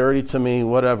something dirty to me,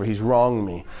 whatever. He's wronged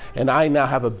me. And I now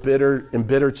have a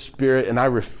embittered spirit, and I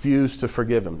refuse to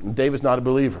forgive him. And David's not a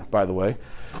believer, by the way.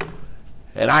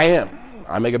 And I am.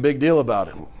 I make a big deal about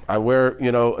it. I wear, a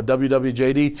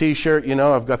WWJD t-shirt,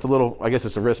 I've got the little, I guess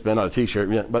it's a wristband, not a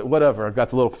t-shirt, but whatever. I've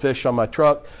got the little fish on my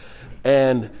truck,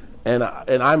 and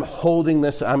I'm holding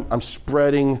this, I'm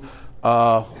spreading,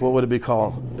 what would it be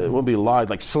called? It would be lied,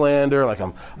 like slander, like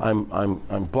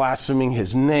I'm blaspheming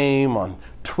his name on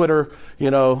Twitter, I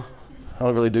don't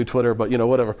really do Twitter, but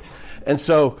whatever. And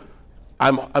so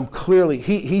I'm clearly,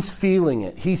 he's feeling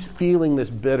it. He's feeling this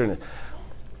bitterness.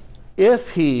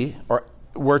 If he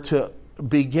were to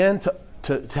begin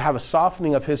to have a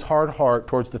softening of his hard heart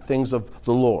towards the things of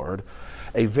the Lord,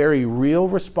 a very real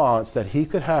response that he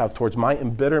could have towards my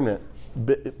bitterness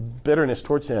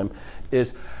towards him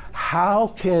is, how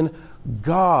can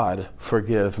God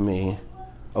forgive me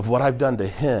of what I've done to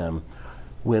him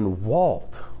when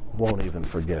Walt won't even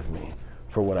forgive me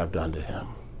for what I've done to him?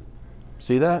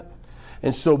 See that?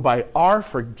 And so by our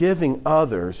forgiving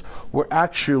others, we're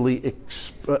actually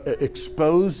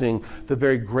exposing the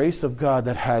very grace of God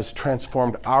that has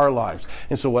transformed our lives.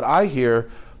 And so what I hear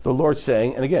the Lord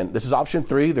saying, and again, this is option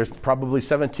 3. There's probably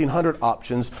 1,700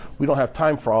 options. We don't have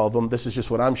time for all of them. This is just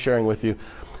what I'm sharing with you,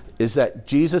 is that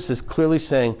Jesus is clearly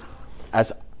saying,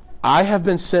 as I have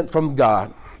been sent from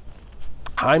God,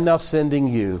 I'm now sending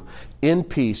you in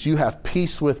peace. You have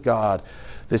peace with God.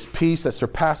 This peace that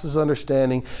surpasses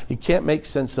understanding. You can't make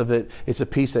sense of it. It's a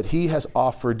peace that he has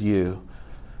offered you.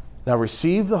 Now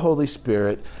receive the Holy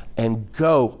Spirit and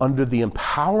go under the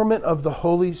empowerment of the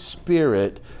Holy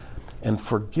Spirit and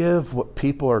forgive what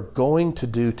people are going to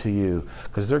do to you,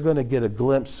 because they're going to get a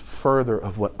glimpse further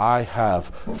of what I have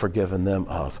forgiven them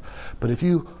of. But if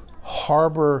you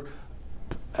harbor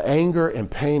anger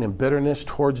and pain and bitterness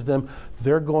towards them,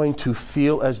 they're going to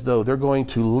feel as though, they're going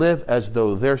to live as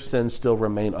though their sins still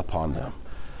remain upon them.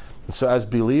 And so as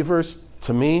believers,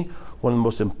 to me, one of the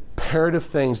most imperative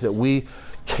things that we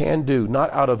can do,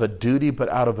 not out of a duty, but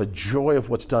out of a joy of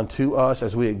what's done to us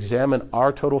as we examine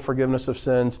our total forgiveness of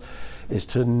sins, is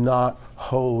to not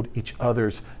hold each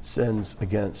other's sins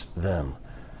against them.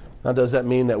 Now, does that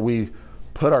mean that we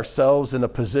put ourselves in a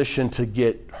position to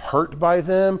get hurt by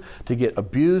them, to get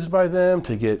abused by them,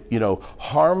 to get,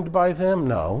 harmed by them?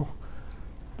 No.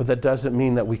 But that doesn't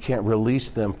mean that we can't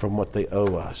release them from what they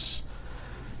owe us.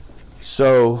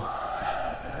 So,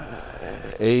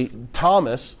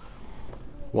 Thomas,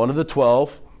 one of the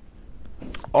 12,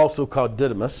 also called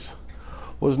Didymus,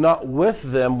 was not with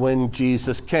them when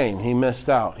Jesus came. He missed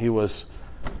out. He was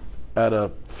at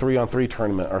a 3-on-3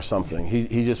 tournament or something.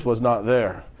 He just was not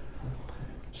there.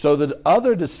 So the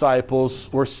other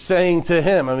disciples were saying to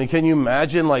him, can you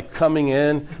imagine coming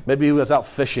in? Maybe he was out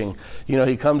fishing.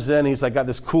 He comes in, he's got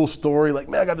this cool story,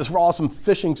 man, I got this awesome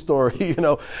fishing story,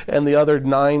 and the other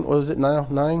 9, what was it now?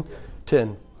 9?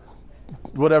 10.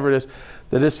 Whatever it is.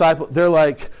 The disciples, they're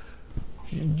like,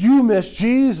 you missed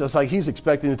Jesus. He's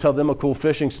expecting to tell them a cool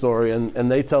fishing story, and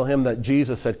they tell him that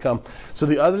Jesus had come. So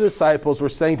the other disciples were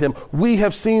saying to him, we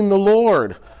have seen the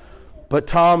Lord. But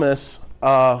Thomas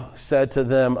said to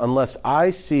them, unless I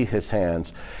see his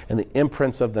hands and the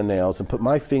imprints of the nails, and put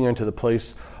my finger into the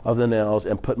place of the nails,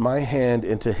 and put my hand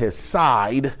into his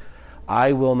side,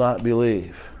 I will not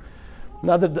believe.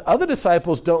 Now the other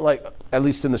disciples don't, at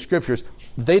least in the scriptures,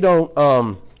 they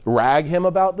don't rag him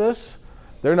about this.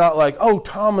 They're not like, oh,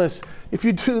 Thomas, if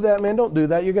you do that, man, don't do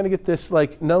that. You're going to get this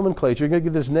nomenclature. You're going to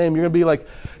get this name. You're going to be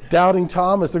doubting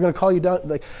Thomas. They're going to call you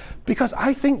down. Because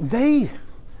I think they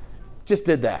just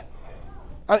did that,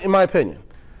 in my opinion.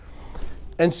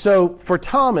 And so for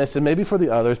Thomas, and maybe for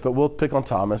the others, but we'll pick on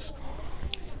Thomas,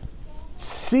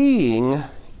 seeing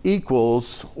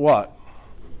equals what?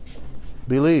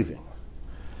 Believing.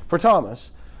 For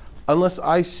Thomas, unless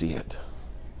I see it.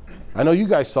 I know you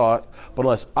guys saw it, but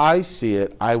unless I see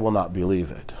it, I will not believe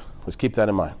it. Let's keep that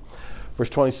in mind. Verse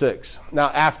 26. Now,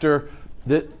 after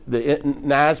the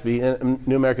NASB,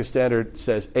 New American Standard,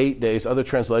 says 8 days. Other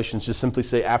translations just simply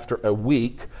say after a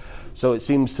week. So it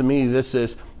seems to me this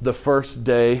is the first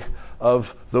day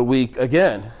of the week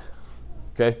again.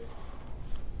 Okay?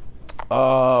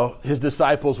 His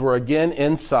disciples were again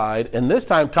inside, and this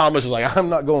time Thomas was like, I'm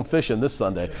not going fishing this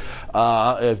Sunday.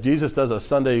 If Jesus does a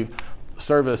Sunday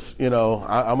service, I'm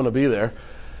going to be there.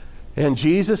 And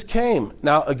Jesus came.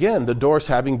 Now, again, the doors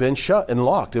having been shut and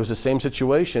locked. It was the same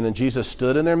situation, and Jesus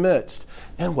stood in their midst.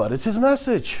 And what is his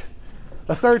message?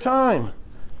 A third time.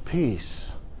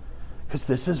 Peace. Because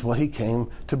this is what he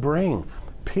came to bring.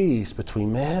 Peace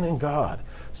between man and God.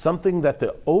 Something that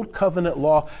the old covenant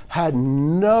law had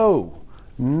no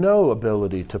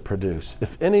ability to produce.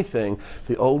 If anything,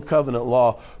 the old covenant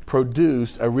law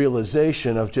produced a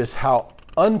realization of just how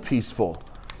unpeaceful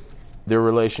their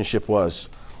relationship was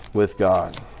with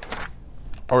God,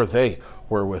 or they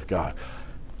were with God.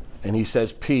 And he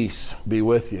says, peace be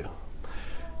with you.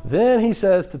 Then he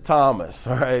says to Thomas,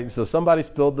 all right, so somebody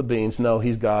spilled the beans. No,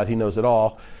 he's God. He knows it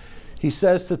all. He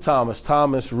says to Thomas,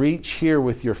 Thomas, reach here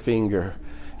with your finger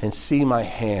and see my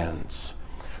hands.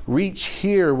 Reach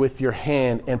here with your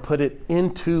hand and put it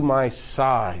into my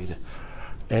side.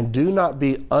 And do not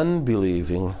be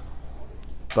unbelieving,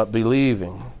 but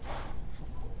believing.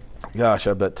 Gosh,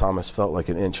 I bet Thomas felt like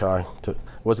an inch high.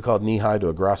 What's it called? Knee high to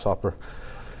a grasshopper.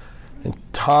 And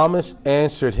Thomas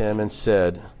answered him and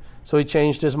said, so he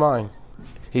changed his mind.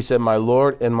 He said, my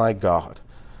Lord and my God.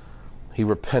 He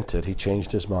repented. He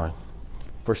changed his mind.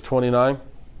 Verse 29.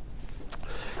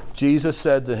 Jesus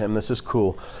said to him, this is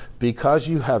cool, because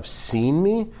you have seen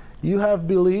me, you have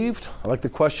believed. I like the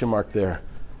question mark there.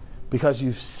 Because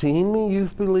you've seen me,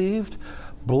 you've believed.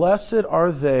 Blessed are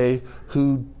they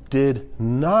who did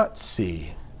not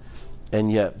see and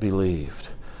yet believed.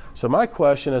 So my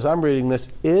question as I'm reading this,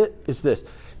 is this.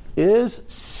 Is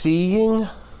seeing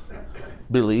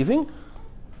believing?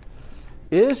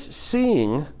 Is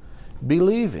seeing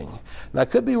believing? And I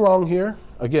could be wrong here.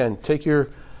 Again,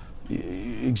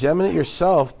 examine it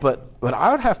yourself, but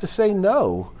I would have to say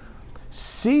no.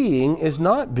 Seeing is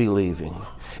not believing.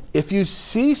 If you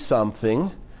see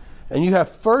something and you have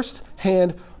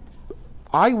first-hand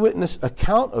eyewitness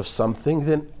account of something,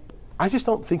 then I just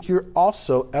don't think you're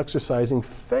also exercising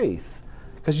faith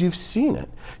because you've seen it.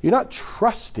 You're not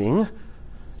trusting.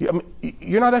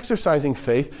 You're not exercising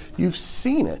faith. You've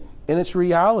seen it in its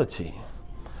reality.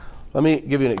 Let me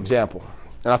give you an example.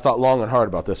 And I thought long and hard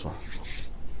about this one.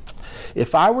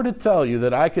 If I were to tell you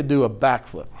that I could do a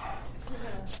backflip,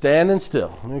 standing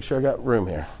still, make sure I got room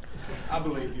here. I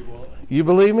believe you will. You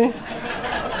believe me?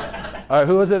 All right,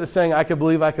 who was it that's saying I could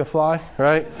believe I could fly,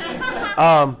 right?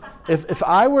 If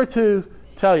I were to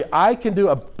tell you I can do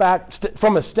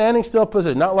from a standing still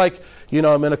position, not like,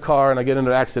 I'm in a car and I get into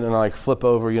an accident and I flip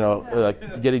over,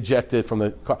 get ejected from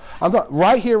the car. I'm not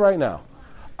right here, right now.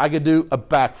 I could do a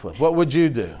backflip. What would you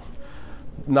do?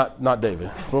 Not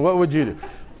David. But what would you do?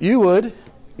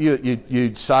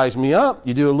 You'd size me up.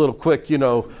 You do a little quick,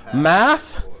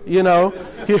 math. You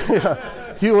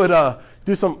would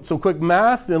do some quick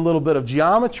math and a little bit of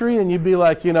geometry, and you'd be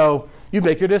like, you'd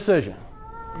make your decision,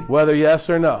 whether yes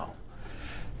or no.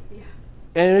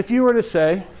 And if you were to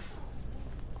say,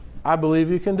 I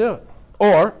believe you can do it,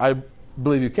 or I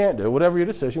believe you can't do it, whatever your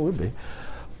decision would be,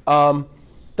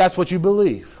 that's what you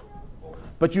believe.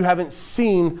 But you haven't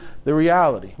seen the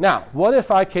reality. Now, what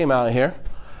if I came out here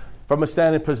from a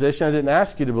standing position, I didn't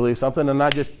ask you to believe something, and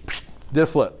I just did a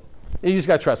flip? You just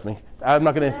got to trust me. I'm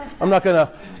not gonna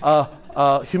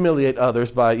humiliate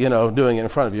others by doing it in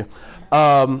front of you.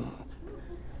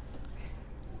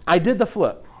 I did the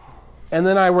flip, and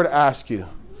then I were to ask you,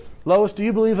 Lois, do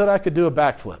you believe that I could do a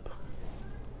backflip?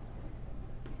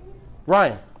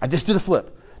 Ryan, I just did a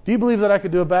flip. Do you believe that I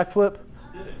could do a backflip?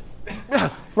 Yeah,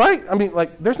 right?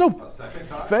 There's no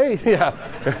faith. Yeah.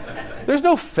 There's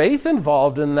no faith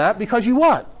involved in that because you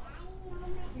what?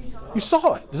 You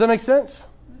saw it. Does that make sense?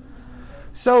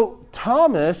 So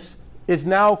Thomas is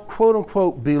now, quote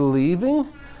unquote, believing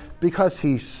because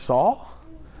he saw.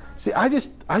 See, I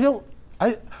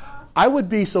would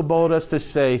be so bold as to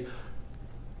say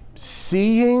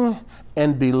seeing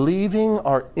and believing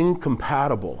are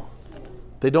incompatible.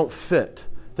 They don't fit.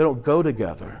 They don't go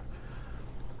together.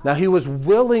 Now, he was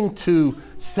willing to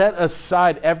set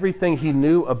aside everything he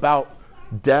knew about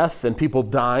death and people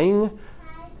dying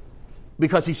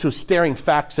because he was staring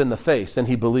facts in the face and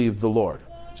he believed the Lord.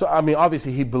 So,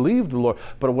 obviously he believed the Lord.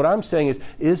 But what I'm saying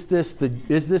is this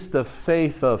the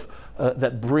faith of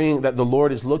that the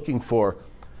Lord is looking for,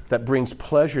 that brings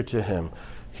pleasure to him?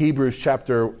 Hebrews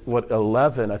chapter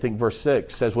 11, I think verse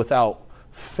 6 says, without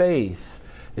faith,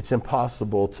 it's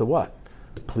impossible to what?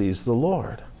 Please the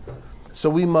Lord. So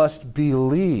we must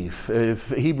believe.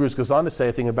 If Hebrews goes on to say,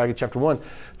 I think back in chapter 1,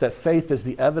 that faith is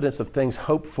the evidence of things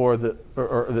hoped for,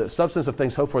 or the substance of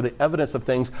things hoped for, the evidence of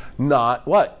things not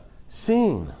what?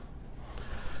 Seen.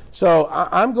 So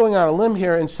I'm going on a limb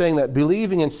here and saying that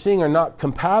believing and seeing are not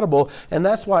compatible, and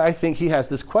that's why I think he has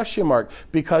this question mark.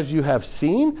 Because you have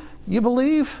seen, you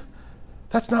believe?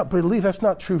 That's not belief, that's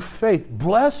not true faith.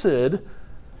 Blessed,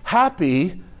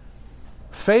 happy,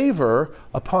 favor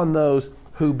upon those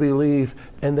who believe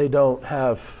and they don't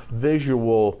have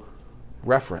visual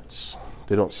reference.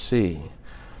 They don't see.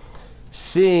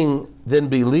 Seeing, then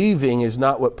believing is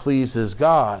not what pleases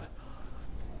God.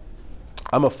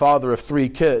 I'm a father of 3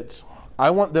 kids. I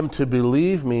want them to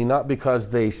believe me not because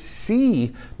they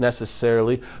see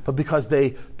necessarily, but because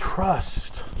they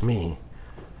trust me.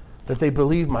 That they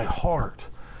believe my heart.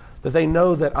 That they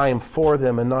know that I am for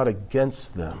them and not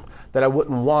against them. That I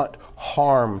wouldn't want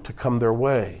harm to come their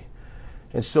way.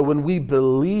 And so when we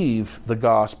believe the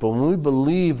gospel, when we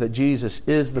believe that Jesus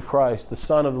is the Christ, the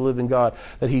Son of the living God,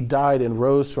 that he died and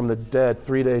rose from the dead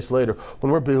 3 days later, when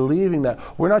we're believing that,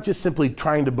 we're not just simply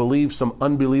trying to believe some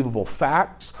unbelievable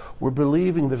facts, we're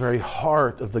believing the very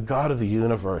heart of the God of the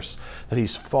universe, that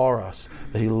he's for us,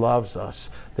 that he loves us,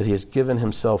 that he has given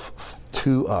himself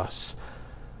to us.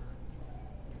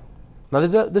 Now,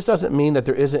 this doesn't mean that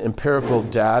there isn't empirical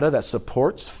data that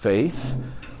supports faith.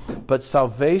 But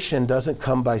salvation doesn't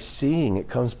come by seeing. It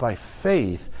comes by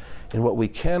faith in what we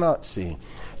cannot see.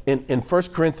 In 1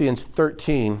 Corinthians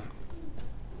 13,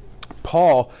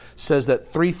 Paul says that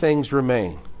 3 things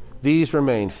remain. These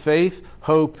remain: faith,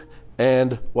 hope,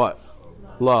 and what?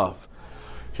 Love.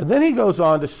 And then he goes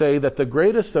on to say that the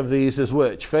greatest of these is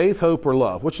which? Faith, hope, or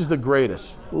love? Which is the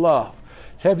greatest? Love.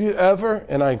 Have you ever,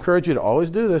 and I encourage you to always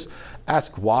do this,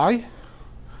 ask why?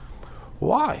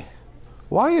 Why?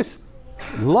 Why is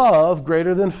love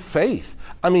greater than faith?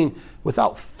 I mean,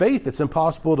 without faith, it's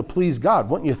impossible to please God.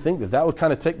 Wouldn't you think that that would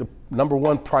kind of take the number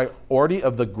one priority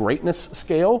of the greatness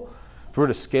scale if we were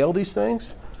to scale these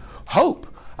things? Hope.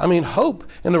 I mean, hope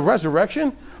in the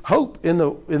resurrection, hope in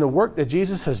the work that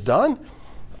Jesus has done.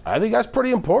 I think that's pretty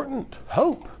important.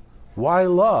 Hope. Why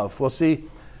love? Well, see,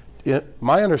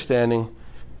 my understanding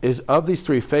is of these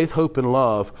 3, faith, hope, and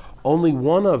love, only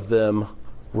one of them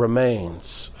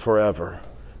remains forever.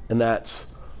 And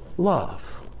that's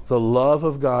love. The love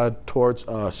of God towards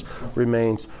us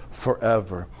remains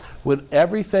forever. When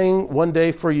everything one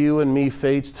day for you and me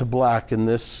fades to black in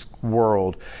this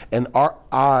world, and our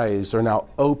eyes are now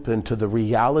open to the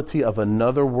reality of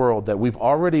another world that we've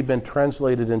already been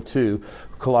translated into,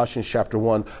 Colossians chapter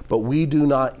 1, but we do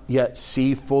not yet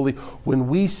see fully. When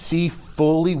we see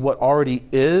fully what already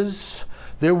is,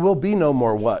 there will be no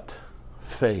more what?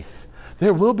 Faith.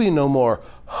 There will be no more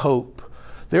hope.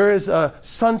 There is a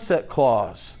sunset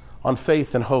clause on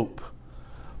faith and hope,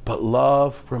 but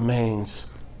love remains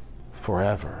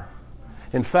forever.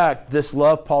 In fact, this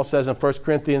love, Paul says in 1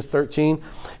 Corinthians 13,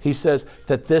 he says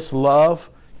that this love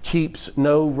keeps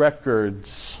no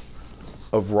records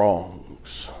of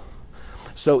wrongs.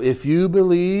 So if you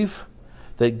believe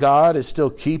that God is still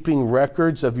keeping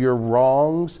records of your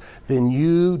wrongs, then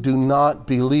you do not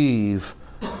believe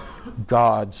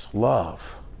God's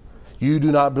love. You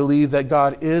do not believe that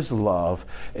God is love,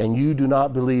 and you do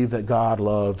not believe that God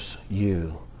loves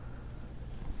you.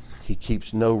 He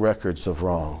keeps no records of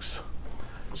wrongs.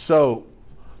 So,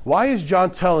 why is John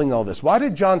telling all this? Why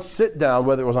did John sit down,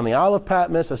 whether it was on the Isle of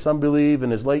Patmos, as some believe, in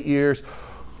his late years,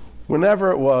 whenever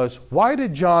it was, why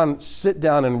did John sit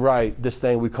down and write this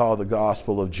thing we call the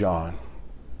Gospel of John?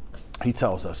 He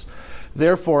tells us,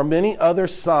 therefore, many other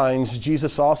signs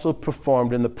Jesus also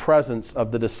performed in the presence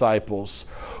of the disciples,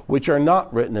 which are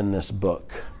not written in this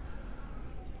book.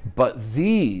 But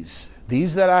these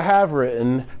that I have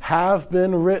written have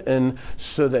been written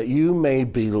so that you may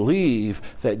believe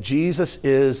that Jesus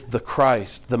is the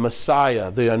Christ, the Messiah,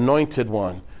 the Anointed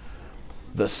One,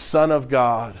 the Son of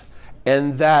God,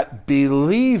 and that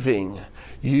believing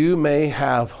you may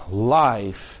have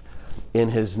life in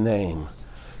his name.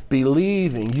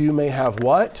 Believing you may have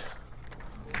what?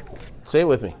 Say it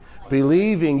with me.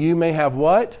 Believing you may have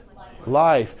what?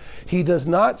 Life. He does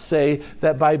not say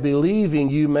that by believing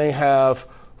you may have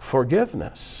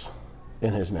forgiveness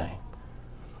in his name.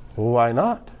 Why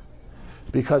not?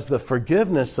 Because the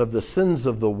forgiveness of the sins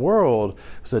of the world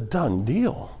is a done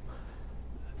deal.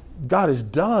 God is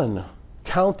done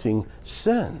counting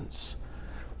sins.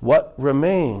 What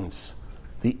remains?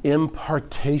 The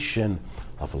impartation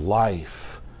of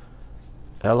life.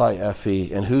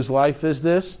 L-I-F-E. And whose life is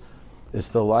this? is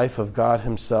the life of God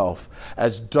himself.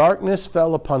 As darkness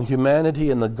fell upon humanity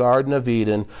in the Garden of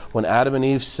Eden when Adam and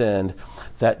Eve sinned,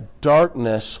 that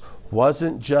darkness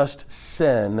wasn't just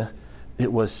sin,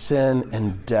 it was sin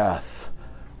and death.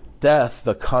 Death,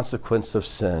 the consequence of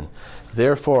sin.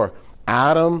 Therefore,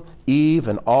 Adam, Eve,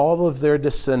 and all of their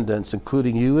descendants,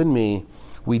 including you and me,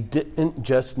 we didn't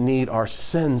just need our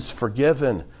sins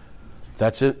forgiven.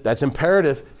 That's it. That's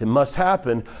imperative. It must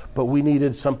happen. But we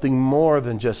needed something more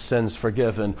than just sins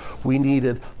forgiven. We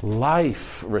needed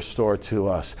life restored to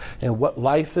us. And what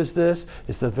life is this?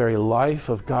 It's the very life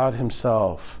of God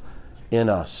himself in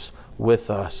us, with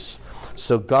us.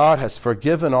 So God has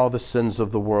forgiven all the sins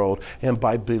of the world. And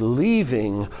by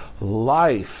believing,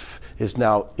 life is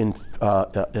now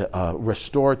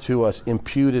restored to us,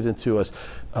 imputed into us,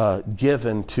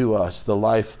 given to us. The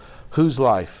life, whose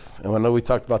life? And I know we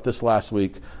talked about this last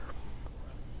week,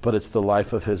 but it's the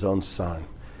life of his own Son.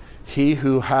 He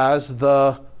who has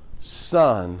the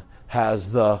Son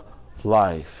has the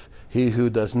life. He who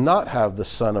does not have the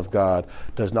Son of God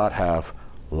does not have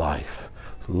life.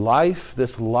 Life,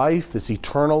 this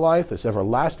eternal life, this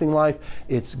everlasting life,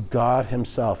 it's God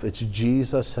himself. It's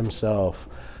Jesus himself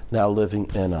now living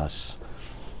in us.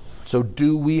 So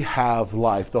do we have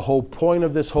life? The whole point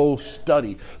of this whole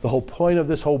study, the whole point of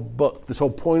this whole book, this whole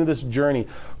point of this journey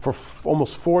for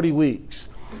almost 40 weeks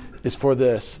is for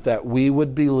this, that we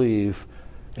would believe,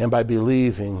 and by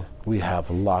believing, we have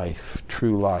life,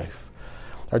 true life.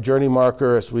 Our journey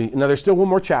marker, now there's still one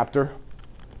more chapter.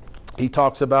 He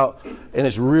talks about, and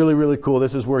it's really, really cool.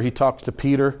 This is where he talks to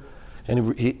Peter,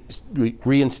 and he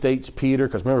reinstates Peter,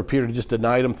 because remember, Peter just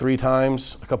denied him 3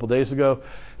 times a couple days ago.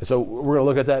 And so we're going to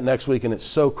look at that next week, and it's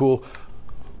so cool.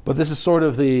 But this is sort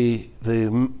of the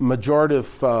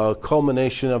majorative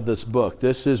culmination of this book.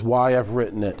 This is why I've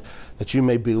written it, that you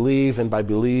may believe, and by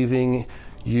believing,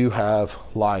 you have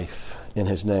life in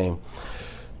his name.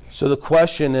 So the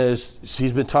question is,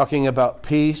 he's been talking about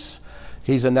peace.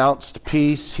 He's announced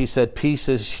peace. He said, peace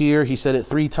is here. He said it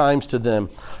 3 times to them.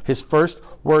 His first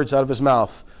words out of his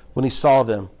mouth when he saw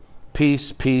them,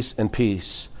 peace, peace, and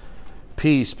peace.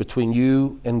 Peace between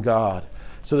you and God.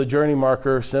 So the journey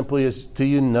marker simply is, do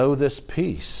you know this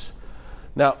peace?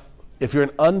 Now, if you're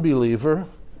an unbeliever,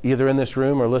 either in this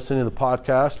room or listening to the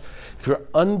podcast, if you're an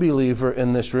unbeliever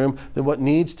in this room, then what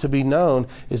needs to be known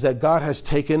is that God has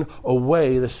taken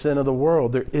away the sin of the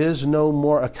world. There is no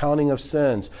more accounting of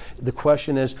sins. The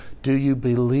question is, do you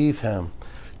believe him?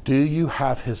 Do you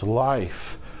have his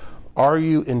life? Are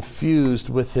you infused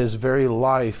with his very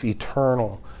life,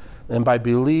 eternal? And by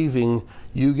believing,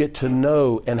 you get to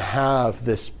know and have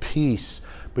this peace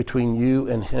between you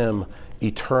and him,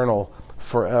 eternal,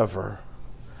 forever.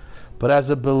 But as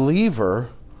a believer,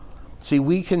 see,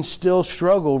 we can still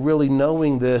struggle really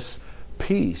knowing this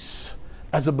peace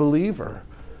as a believer.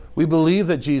 We believe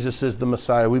that Jesus is the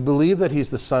Messiah. We believe that he's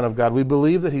the Son of God. We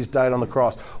believe that he's died on the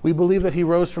cross. We believe that he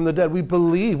rose from the dead.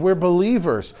 We're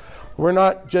believers. We're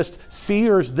not just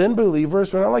seers, then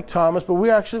believers. We're not like Thomas, but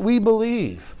we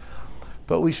believe.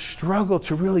 But we struggle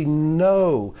to really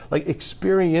know, like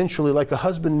experientially, like a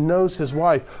husband knows his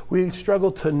wife. We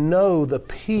struggle to know the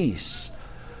peace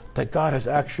that God has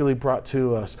actually brought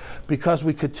to us, because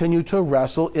we continue to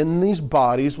wrestle in these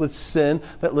bodies with sin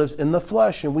that lives in the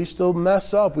flesh, and we still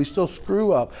mess up, we still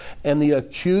screw up. And the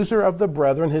accuser of the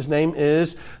brethren, his name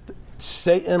is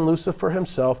Satan, Lucifer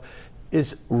himself,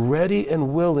 is ready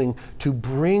and willing to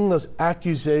bring those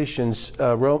accusations.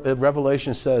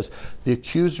 Revelation says, the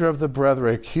accuser of the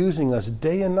brethren, accusing us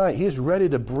day and night. He is ready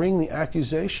to bring the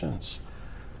accusations.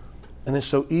 And it's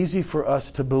so easy for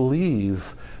us to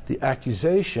believe the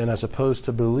accusation as opposed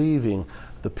to believing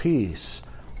the peace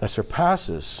that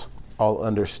surpasses all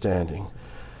understanding.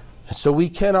 And so we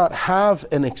cannot have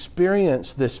and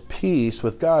experience this peace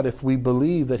with God if we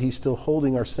believe that he's still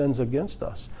holding our sins against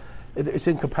us. It's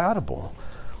incompatible.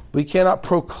 We cannot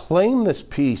proclaim this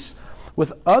peace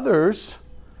with others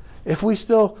if we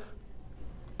still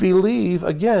believe,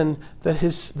 again,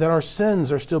 that our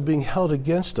sins are still being held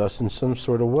against us in some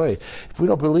sort of way. If we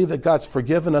don't believe that God's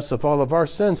forgiven us of all of our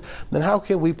sins, then how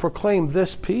can we proclaim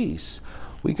this peace?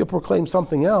 We could proclaim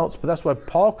something else, but that's why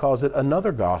Paul calls it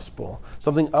another gospel,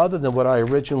 something other than what I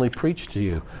originally preached to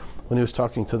you when he was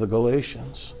talking to the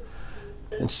Galatians.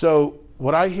 And so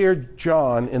what I hear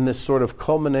John in this sort of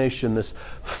culmination, this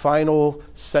final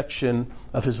section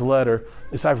of his letter,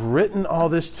 is I've written all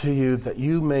this to you that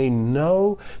you may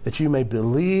know, that you may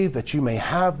believe, that you may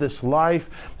have this life,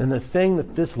 and the thing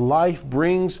that this life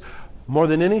brings more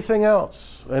than anything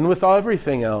else, and with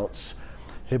everything else,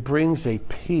 it brings a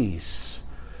peace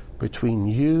between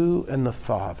you and the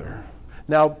Father.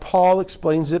 Now, Paul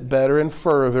explains it better and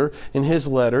further in his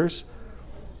letters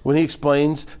when he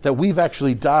explains that we've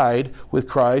actually died with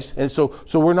Christ. And so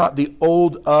we're not the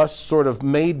old us sort of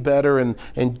made better, and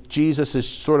Jesus is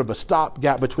sort of a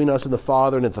stopgap between us and the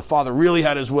Father. And if the Father really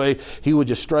had his way, he would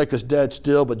just strike us dead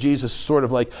still. But Jesus is sort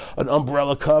of like an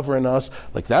umbrella covering us.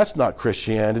 Like, that's not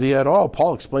Christianity at all.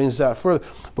 Paul explains that further.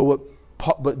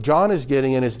 But John is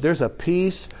getting in is there's a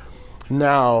peace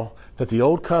now that the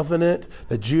old covenant,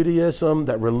 that Judaism,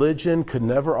 that religion could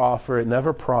never offer. It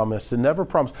never promised. It never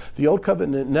promised. The old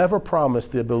covenant never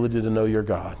promised the ability to know your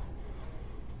God.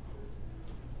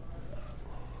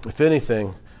 If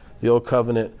anything, the old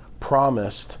covenant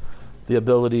promised the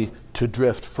ability to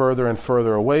drift further and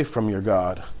further away from your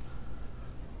God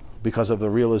because of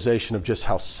the realization of just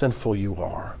how sinful you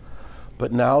are.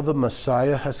 But now the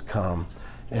Messiah has come,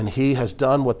 and he has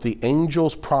done what the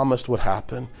angels promised would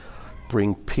happen: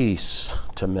 bring peace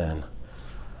to men.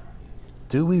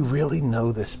 Do we really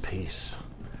know this peace?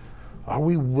 Are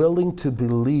we willing to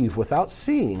believe without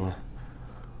seeing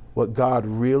what God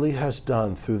really has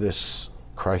done through this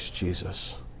Christ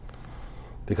Jesus?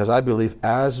 Because I believe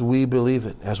as we believe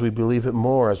it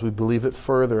more, as we believe it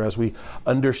further, as we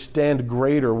understand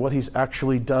greater what he's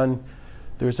actually done,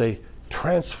 there's a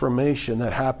transformation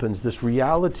that happens, this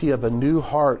reality of a new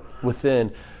heart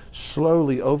within.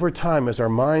 Slowly, over time, as our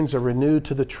minds are renewed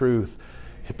to the truth,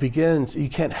 it begins, you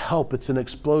can't help, it's an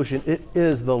explosion. It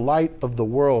is the light of the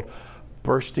world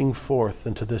bursting forth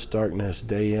into this darkness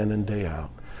day in and day out.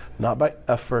 Not by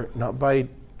effort, not by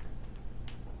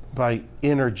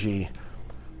energy,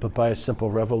 but by a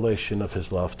simple revelation of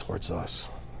his love towards us.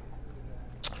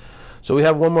 So we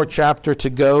have one more chapter to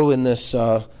go in this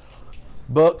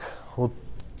book. We'll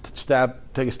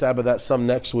take a stab at that some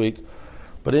next week.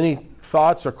 But any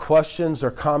thoughts or questions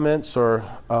or comments or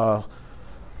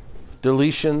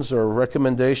deletions or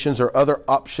recommendations or other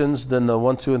options than the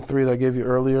 1, 2, and 3 that I gave you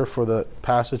earlier for the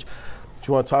passage, do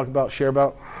you want to talk about, share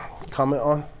about, comment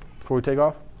on before we take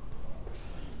off?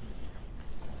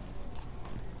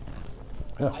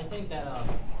 Yeah. I think that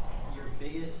your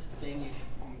biggest thing you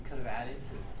could have added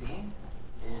to seeing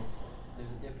is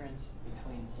there's a difference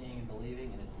between seeing and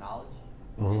believing, and it's knowledge.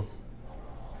 Mm-hmm. It's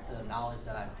the knowledge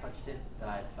that I've touched it, that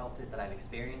I've felt it, that I've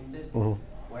experienced it,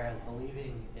 whereas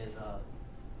believing is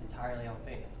entirely on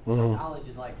faith. So knowledge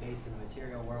is like based in the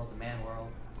material world, the man world,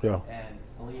 and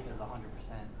belief is 100%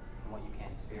 from what you can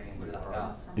experience without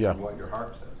God. Yeah. What your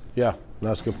heart says. Yeah,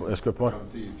 that's good. That's a good point. What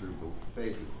comes to you through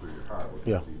faith is through your heart. What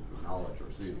Yeah. comes to you through knowledge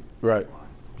or seeing. Right. Mind.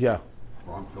 Yeah.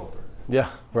 Wrong filter. Yeah.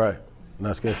 Right.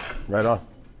 That's good. Right on.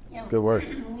 Yeah, Good word.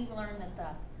 We've learned that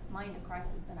the mind of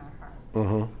Christ is in our heart.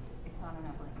 Mm-hmm. It's not in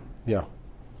our brains. Yeah.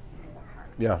 It's our heart.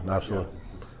 Yeah. You Absolutely. have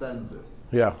to suspend this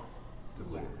Yeah. to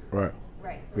believe. Right.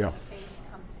 Right. So Yeah. the faith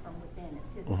comes from within.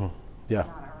 It's his faith, Yeah. not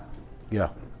our own. Yeah.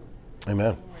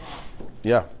 Amen.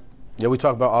 Yeah. Yeah. We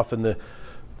talk about often the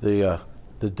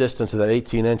distance of that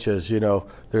 18 inches. You know,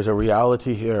 there's a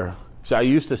reality here. So I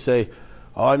used to say,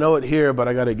 "Oh, I know it here, but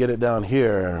I got to get it down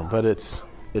here." But it's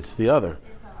the other.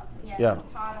 Yeah.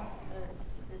 It's taught us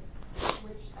this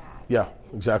switch that. Yeah,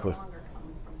 it exactly. No longer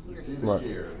comes from You here. see to the Right.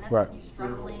 here. And that's Right. when you're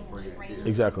struggling and Bring it straining here.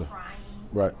 Exactly. and trying.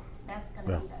 Right. That's going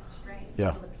Yeah. to be that strength.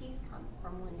 Yeah. So the peace comes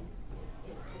from when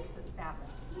it's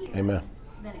established here. Amen.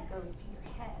 Then it goes to your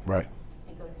head. Right.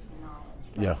 It goes to your knowledge.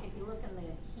 But Yeah. if you look in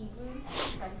the Hebrew,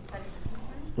 because I studied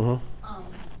Hebrew,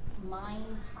 mind,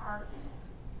 heart,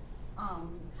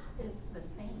 is the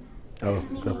same. Oh,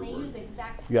 Meaning okay. they use the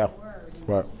exact same Yeah. word in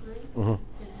Right. Hebrew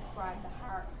to describe the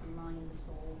heart, the mind, the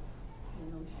soul, the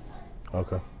emotions.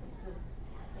 Okay. It's the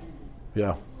same.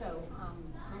 Yeah. So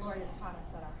the Lord has taught us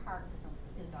that our heart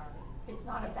is our. It's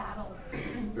not a battle.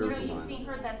 You know, you've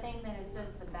heard that thing that it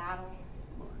says the battle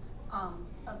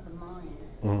of the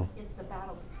mind. It's the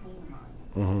battle between the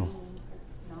minds. Meaning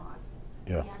it's not.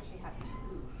 Yeah. We actually have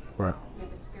two. Right. We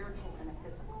have a spiritual and a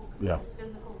physical. Yeah. This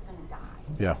physical is going to die.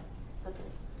 Yeah. But the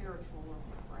spiritual will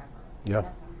live forever. Yeah.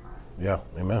 That's our hearts. Yeah.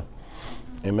 Amen.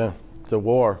 Amen. The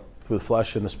war through the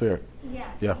flesh and the spirit.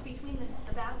 Yeah. Yeah. It's between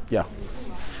the battle Yeah. between the two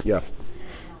minds. Yeah. It's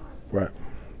not. Right.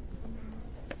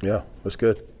 Yeah. That's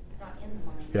good. It's not in the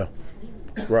mind. Yeah. It's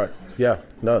between them. Right. Yeah.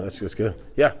 No, that's good.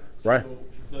 Yeah. Right.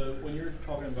 So when you're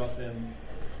talking about them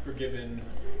forgiving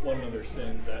one another's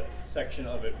sins, that section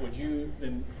of it, would you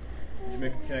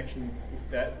make a connection with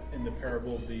that in the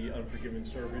parable of the unforgiven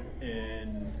servant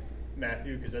in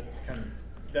Matthew? Because that's kind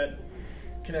of that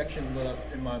connection lit up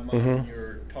in my mind when you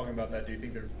were talking about that. Do you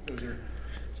think those are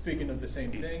speaking of the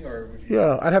same thing, or would you?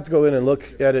 Yeah, I'd have to go in and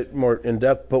look at it more in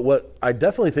depth. But what I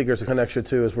definitely think there's a connection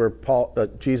to is where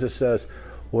Jesus says,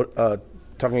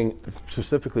 talking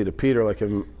specifically to Peter, like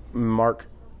in Mark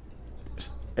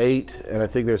 8, and I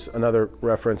think there's another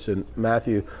reference in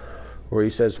Matthew where he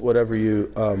says, whatever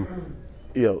you,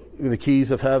 the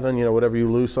keys of heaven, whatever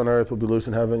you loose on earth will be loose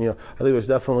in heaven. I think there's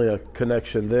definitely a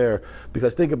connection there,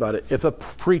 because think about it. If a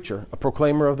preacher, a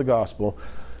proclaimer of the gospel,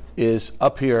 is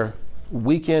up here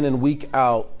week in and week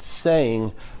out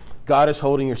saying, God is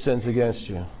holding your sins against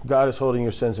you, God is holding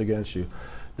your sins against you,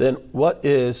 then what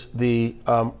is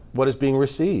being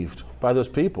received by those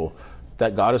people?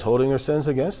 That God is holding their sins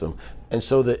against them. And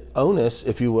so the onus,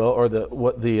 if you will, or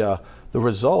the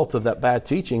result of that bad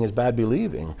teaching is bad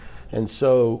believing. And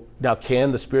so now,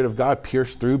 can the Spirit of God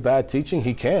pierce through bad teaching?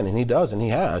 He can, and he does, and he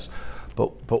has.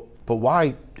 But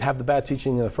why have the bad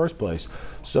teaching in the first place?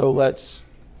 So let's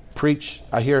preach.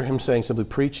 I hear him saying simply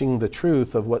preaching the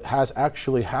truth of what has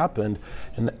actually happened,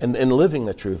 and living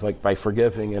the truth, like by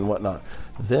forgiving and whatnot.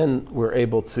 Then we're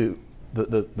able to,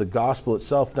 the gospel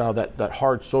itself, now that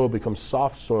hard soil becomes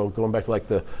soft soil, going back to like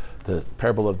the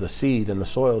parable of the seed and the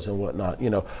soils and whatnot.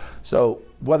 So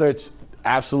whether it's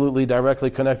absolutely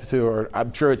directly connected to, or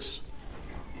I'm sure it's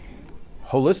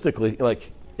holistically,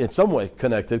 like in some way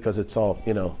connected, because it's all,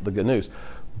 the good news.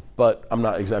 But I'm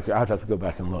not exactly, I have to go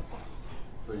back and look.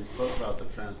 So you spoke about the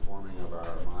transforming of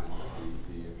our mind,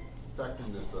 the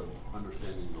effectiveness of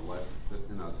understanding the life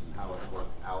in us and how it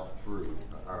works out through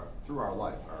our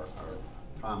life, our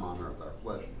time on earth, our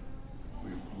flesh.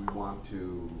 We want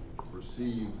to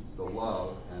receive the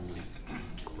love and the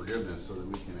forgiveness so that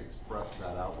we can express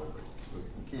that outwardly.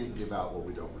 We can't give out what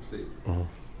we don't receive. Mm-hmm.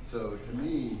 So to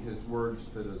me, his words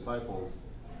to the disciples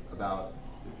about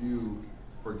if you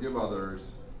forgive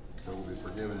others, it will be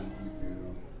forgiven. If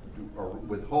you or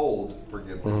withhold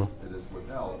forgiveness, mm-hmm. it is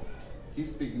withheld. He's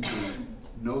speaking to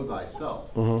know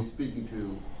thyself. Mm-hmm. He's speaking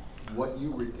to what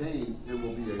you retain, it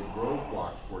will be a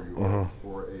roadblock for you, mm-hmm.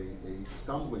 or a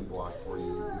stumbling block for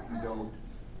you if you don't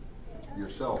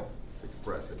yourself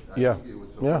express it. I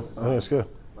think that's good.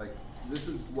 Like, this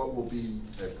is what will be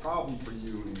a problem for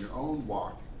you in your own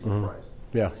walk in mm-hmm. Christ.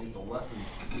 Yeah. I think it's a lesson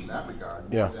in that regard.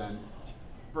 Yeah. Than,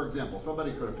 for example,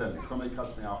 somebody could offend me. Somebody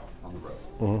cuts me off on the road,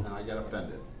 mm-hmm. and I get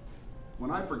offended. When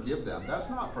I forgive them, that's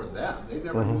not for them. They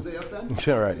never mm-hmm. knew they offended.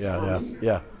 Yeah, right. It's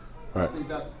Yeah. Right. I think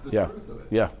that's the truth of it.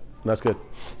 Yeah. That's good.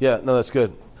 Yeah, no, that's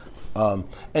good.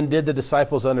 And did the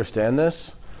disciples understand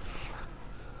this?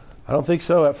 I don't think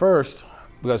so at first,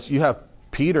 because you have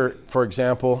Peter, for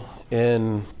example,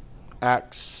 in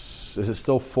Acts, is it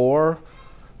still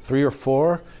 3 or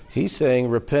 4? He's saying,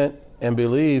 repent and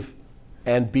believe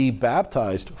and be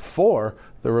baptized for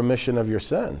the remission of your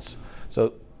sins.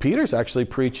 So Peter's actually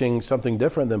preaching something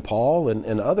different than Paul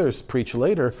and others preach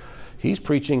later. He's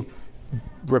preaching,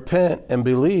 repent and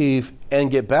believe and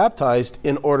get baptized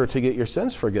in order to get your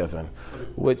sins forgiven.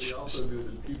 Which he also knew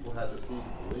that people had to see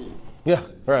to believe. Yeah,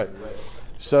 right.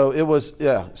 So it was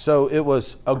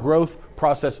a growth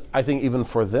process, I think, even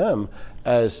for them,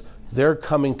 as they're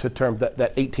coming to terms,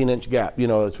 that 18-inch gap,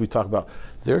 as we talk about,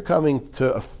 they're coming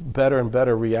to a better and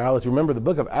better reality. Remember, the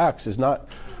book of Acts is not,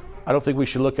 I don't think we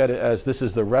should look at it as this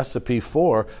is the recipe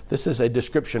for, this is a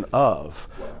description of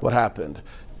what happened.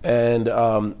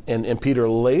 And Peter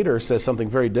later says something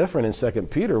very different in 2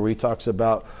 Peter, where he talks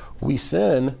about we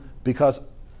sin because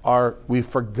we've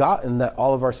forgotten that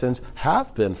all of our sins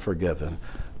have been forgiven.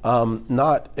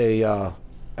 Not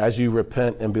as you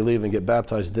repent and believe and get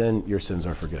baptized, then your sins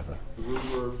are forgiven. The root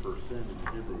word for sin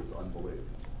in Hebrew is unbelief.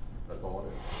 That's all it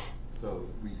is. So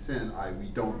we sin, we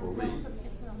don't believe.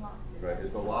 It's a lost right?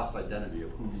 It's a lost identity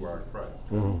of who you are in Christ.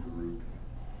 That's Mm-hmm. the root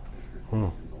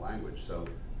in the language. So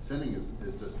sinning is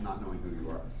just not knowing who you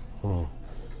are.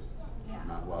 Yeah.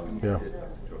 Not allowing it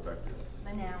to affect you.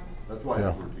 The noun. That's why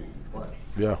it's working in flesh.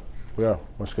 Yeah,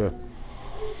 that's good.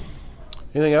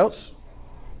 Anything else?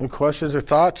 Any questions or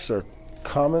thoughts or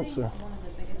comments? I think one of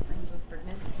the biggest things with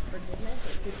forgiveness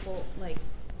is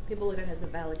people look at it as a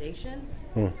validation,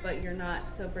 but you're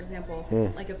not. So, for example,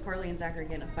 like if Carly and Zach are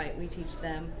getting in a fight, we teach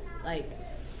them, I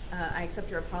accept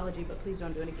your apology, but please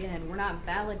don't do it again. We're not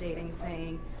validating,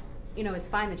 saying, it's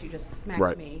fine that you just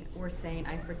smacked me. We're saying,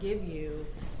 I forgive you.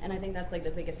 And I think that's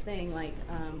the biggest thing. Like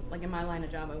in my line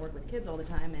of job, I work with kids all the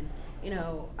time, and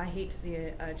I hate to see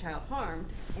a child harmed.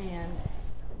 And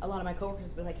a lot of my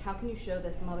coworkers will be like, how can you show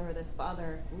this mother or this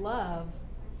father love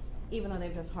even though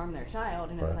they've just harmed their child?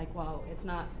 And it's like, well, it's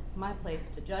not my place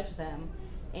to judge them,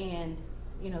 and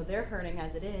they're hurting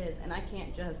as it is, and I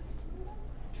can't just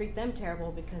treat them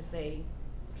terrible because they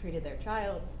treated their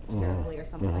child terribly or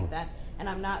something like that. And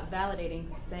I'm not validating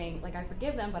saying, I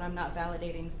forgive them, but I'm not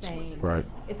validating saying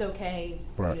it's okay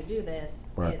for you to do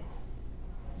this. It's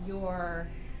you're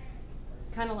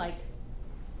kind of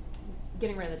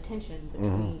getting rid of the tension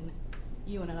between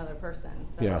you and another person.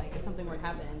 So like if something were to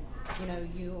happen, you know,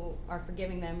 you are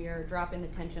forgiving them, you're dropping the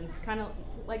tensions, kind of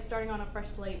like starting on a fresh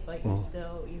slate, but you're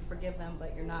still, you forgive them,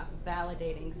 but you're not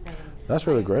validating saying, that's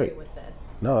really great. With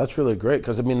this. No, that's really great,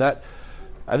 because I mean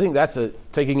I think that's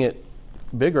taking it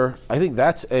bigger. I think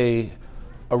that's a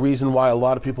reason why a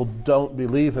lot of people don't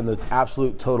believe in the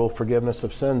absolute total forgiveness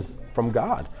of sins from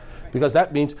God. Because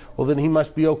that means, well, then he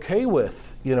must be okay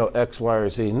with, you know, X, Y, or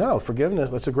Z. No, forgiveness,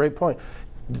 that's a great point.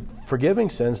 Forgiving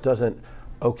sins doesn't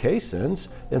okay sins.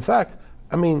 In fact,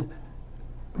 I mean,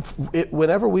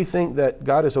 whenever we think that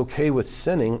God is okay with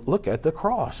sinning, look at the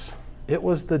cross. It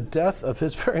was the death of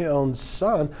his very own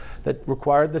son that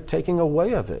required the taking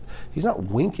away of it. He's not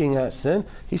winking at sin.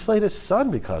 He slayed his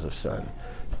son because of sin.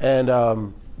 And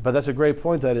but that's a great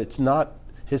point, that it's not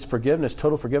his forgiveness,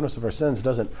 total forgiveness of our sins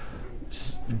doesn't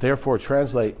therefore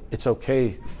translate it's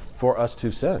okay for us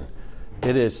to sin.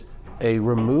 It is a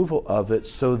removal of it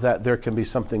so that there can be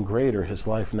something greater, his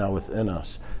life now within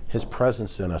us, his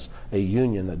presence in us, a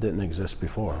union that didn't exist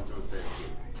before.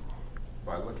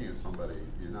 By looking at somebody,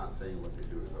 you're not saying what they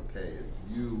do is okay. It's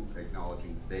you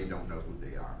acknowledging they don't know who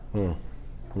they are.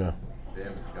 Yeah. They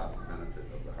haven't got the benefit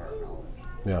of the higher knowledge.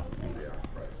 Yeah. Who they are,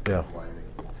 right? Yeah. That's why they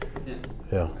can't.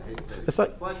 Yeah. I hate to say It's this,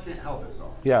 like, flesh can't help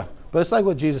itself. yeah, but it's like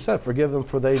what Jesus said, forgive them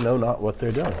for they know not what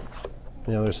they're doing.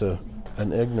 You know, there's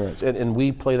an ignorance, and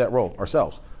we play that role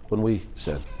ourselves when we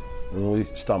sin, when we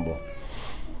stumble.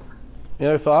 Any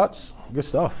other thoughts? Good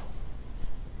stuff.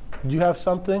 Did you have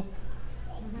something?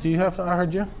 Do you have? I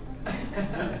heard you.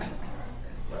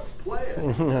 Let's play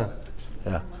it.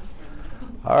 Yeah.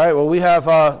 All right. Well, we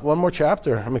have one more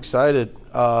chapter. I'm excited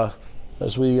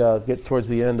as we get towards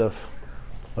the end of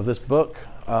this book.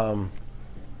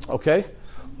 Okay.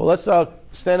 Well, let's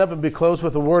stand up and be closed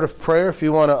with a word of prayer. If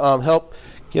you want to help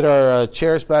get our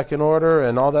chairs back in order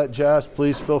and all that jazz,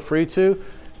 please feel free to.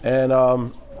 And I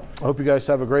hope you guys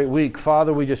have a great week.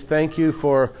 Father, we just thank you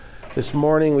for this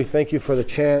morning. We thank you for the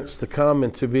chance to come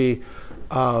and to be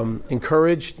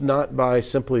encouraged, not by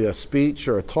simply a speech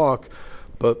or a talk,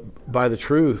 but by the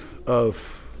truth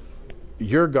of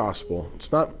your gospel.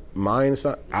 It's not mine. It's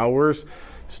not ours.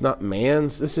 It's not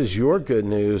man's. This is your good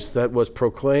news that was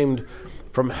proclaimed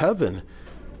from heaven.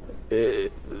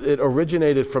 It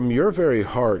originated from your very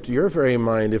heart, your very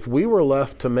mind. If we were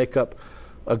left to make up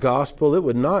a gospel, it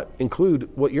would not include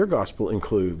what your gospel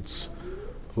includes.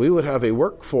 We would have a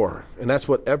work for, and that's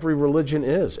what every religion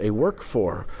is, a work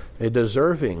for, a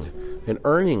deserving, an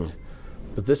earning.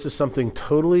 But this is something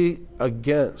totally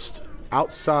against,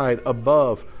 outside,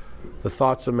 above the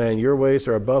thoughts of man. Your ways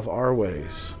are above our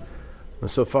ways.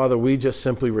 And so, Father, we just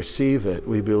simply receive it.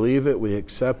 We believe it. We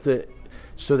accept it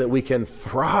so that we can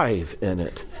thrive in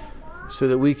it, so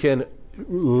that we can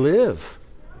live.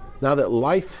 Now that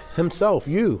life himself,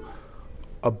 you,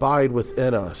 abide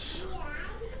within us.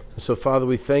 And so, Father,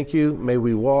 we thank you. May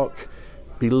we walk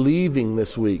believing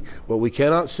this week what we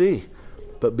cannot see,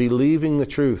 but believing the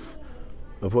truth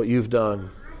of what you've done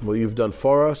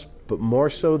for us, but more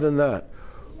so than that,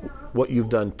 what you've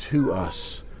done to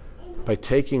us by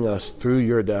taking us through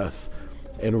your death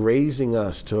and raising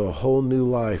us to a whole new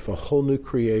life, a whole new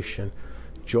creation,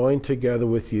 joined together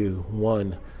with you,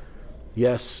 one.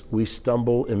 Yes, we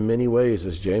stumble in many ways,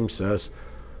 as James says,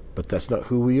 but that's not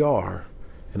who we are.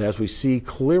 And as we see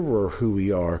clearer who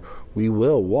we are, we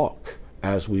will walk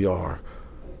as we are.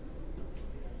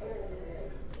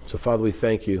 So, Father, we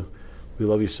thank you. We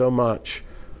love you so much.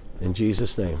 In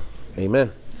Jesus' name,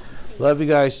 amen. Love you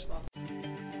guys.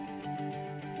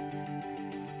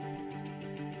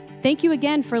 Thank you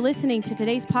again for listening to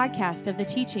today's podcast of the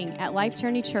teaching at Life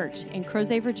Journey Church in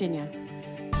Crozet, Virginia.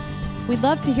 We'd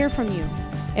love to hear from you.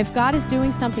 If God is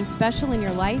doing something special in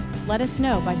your life, let us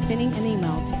know by sending an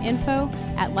email to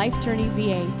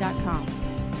info@lifejourneyva.com.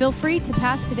 Feel free to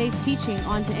pass today's teaching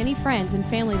on to any friends and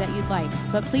family that you'd like,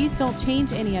 but please don't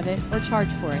change any of it or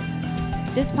charge for it.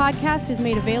 This podcast is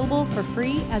made available for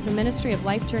free as a ministry of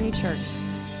Life Journey Church.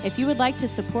 If you would like to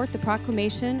support the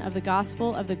proclamation of the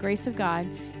gospel of the grace of God,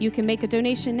 you can make a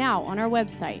donation now on our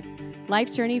website,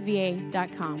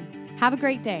 lifejourneyva.com. Have a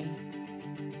great day.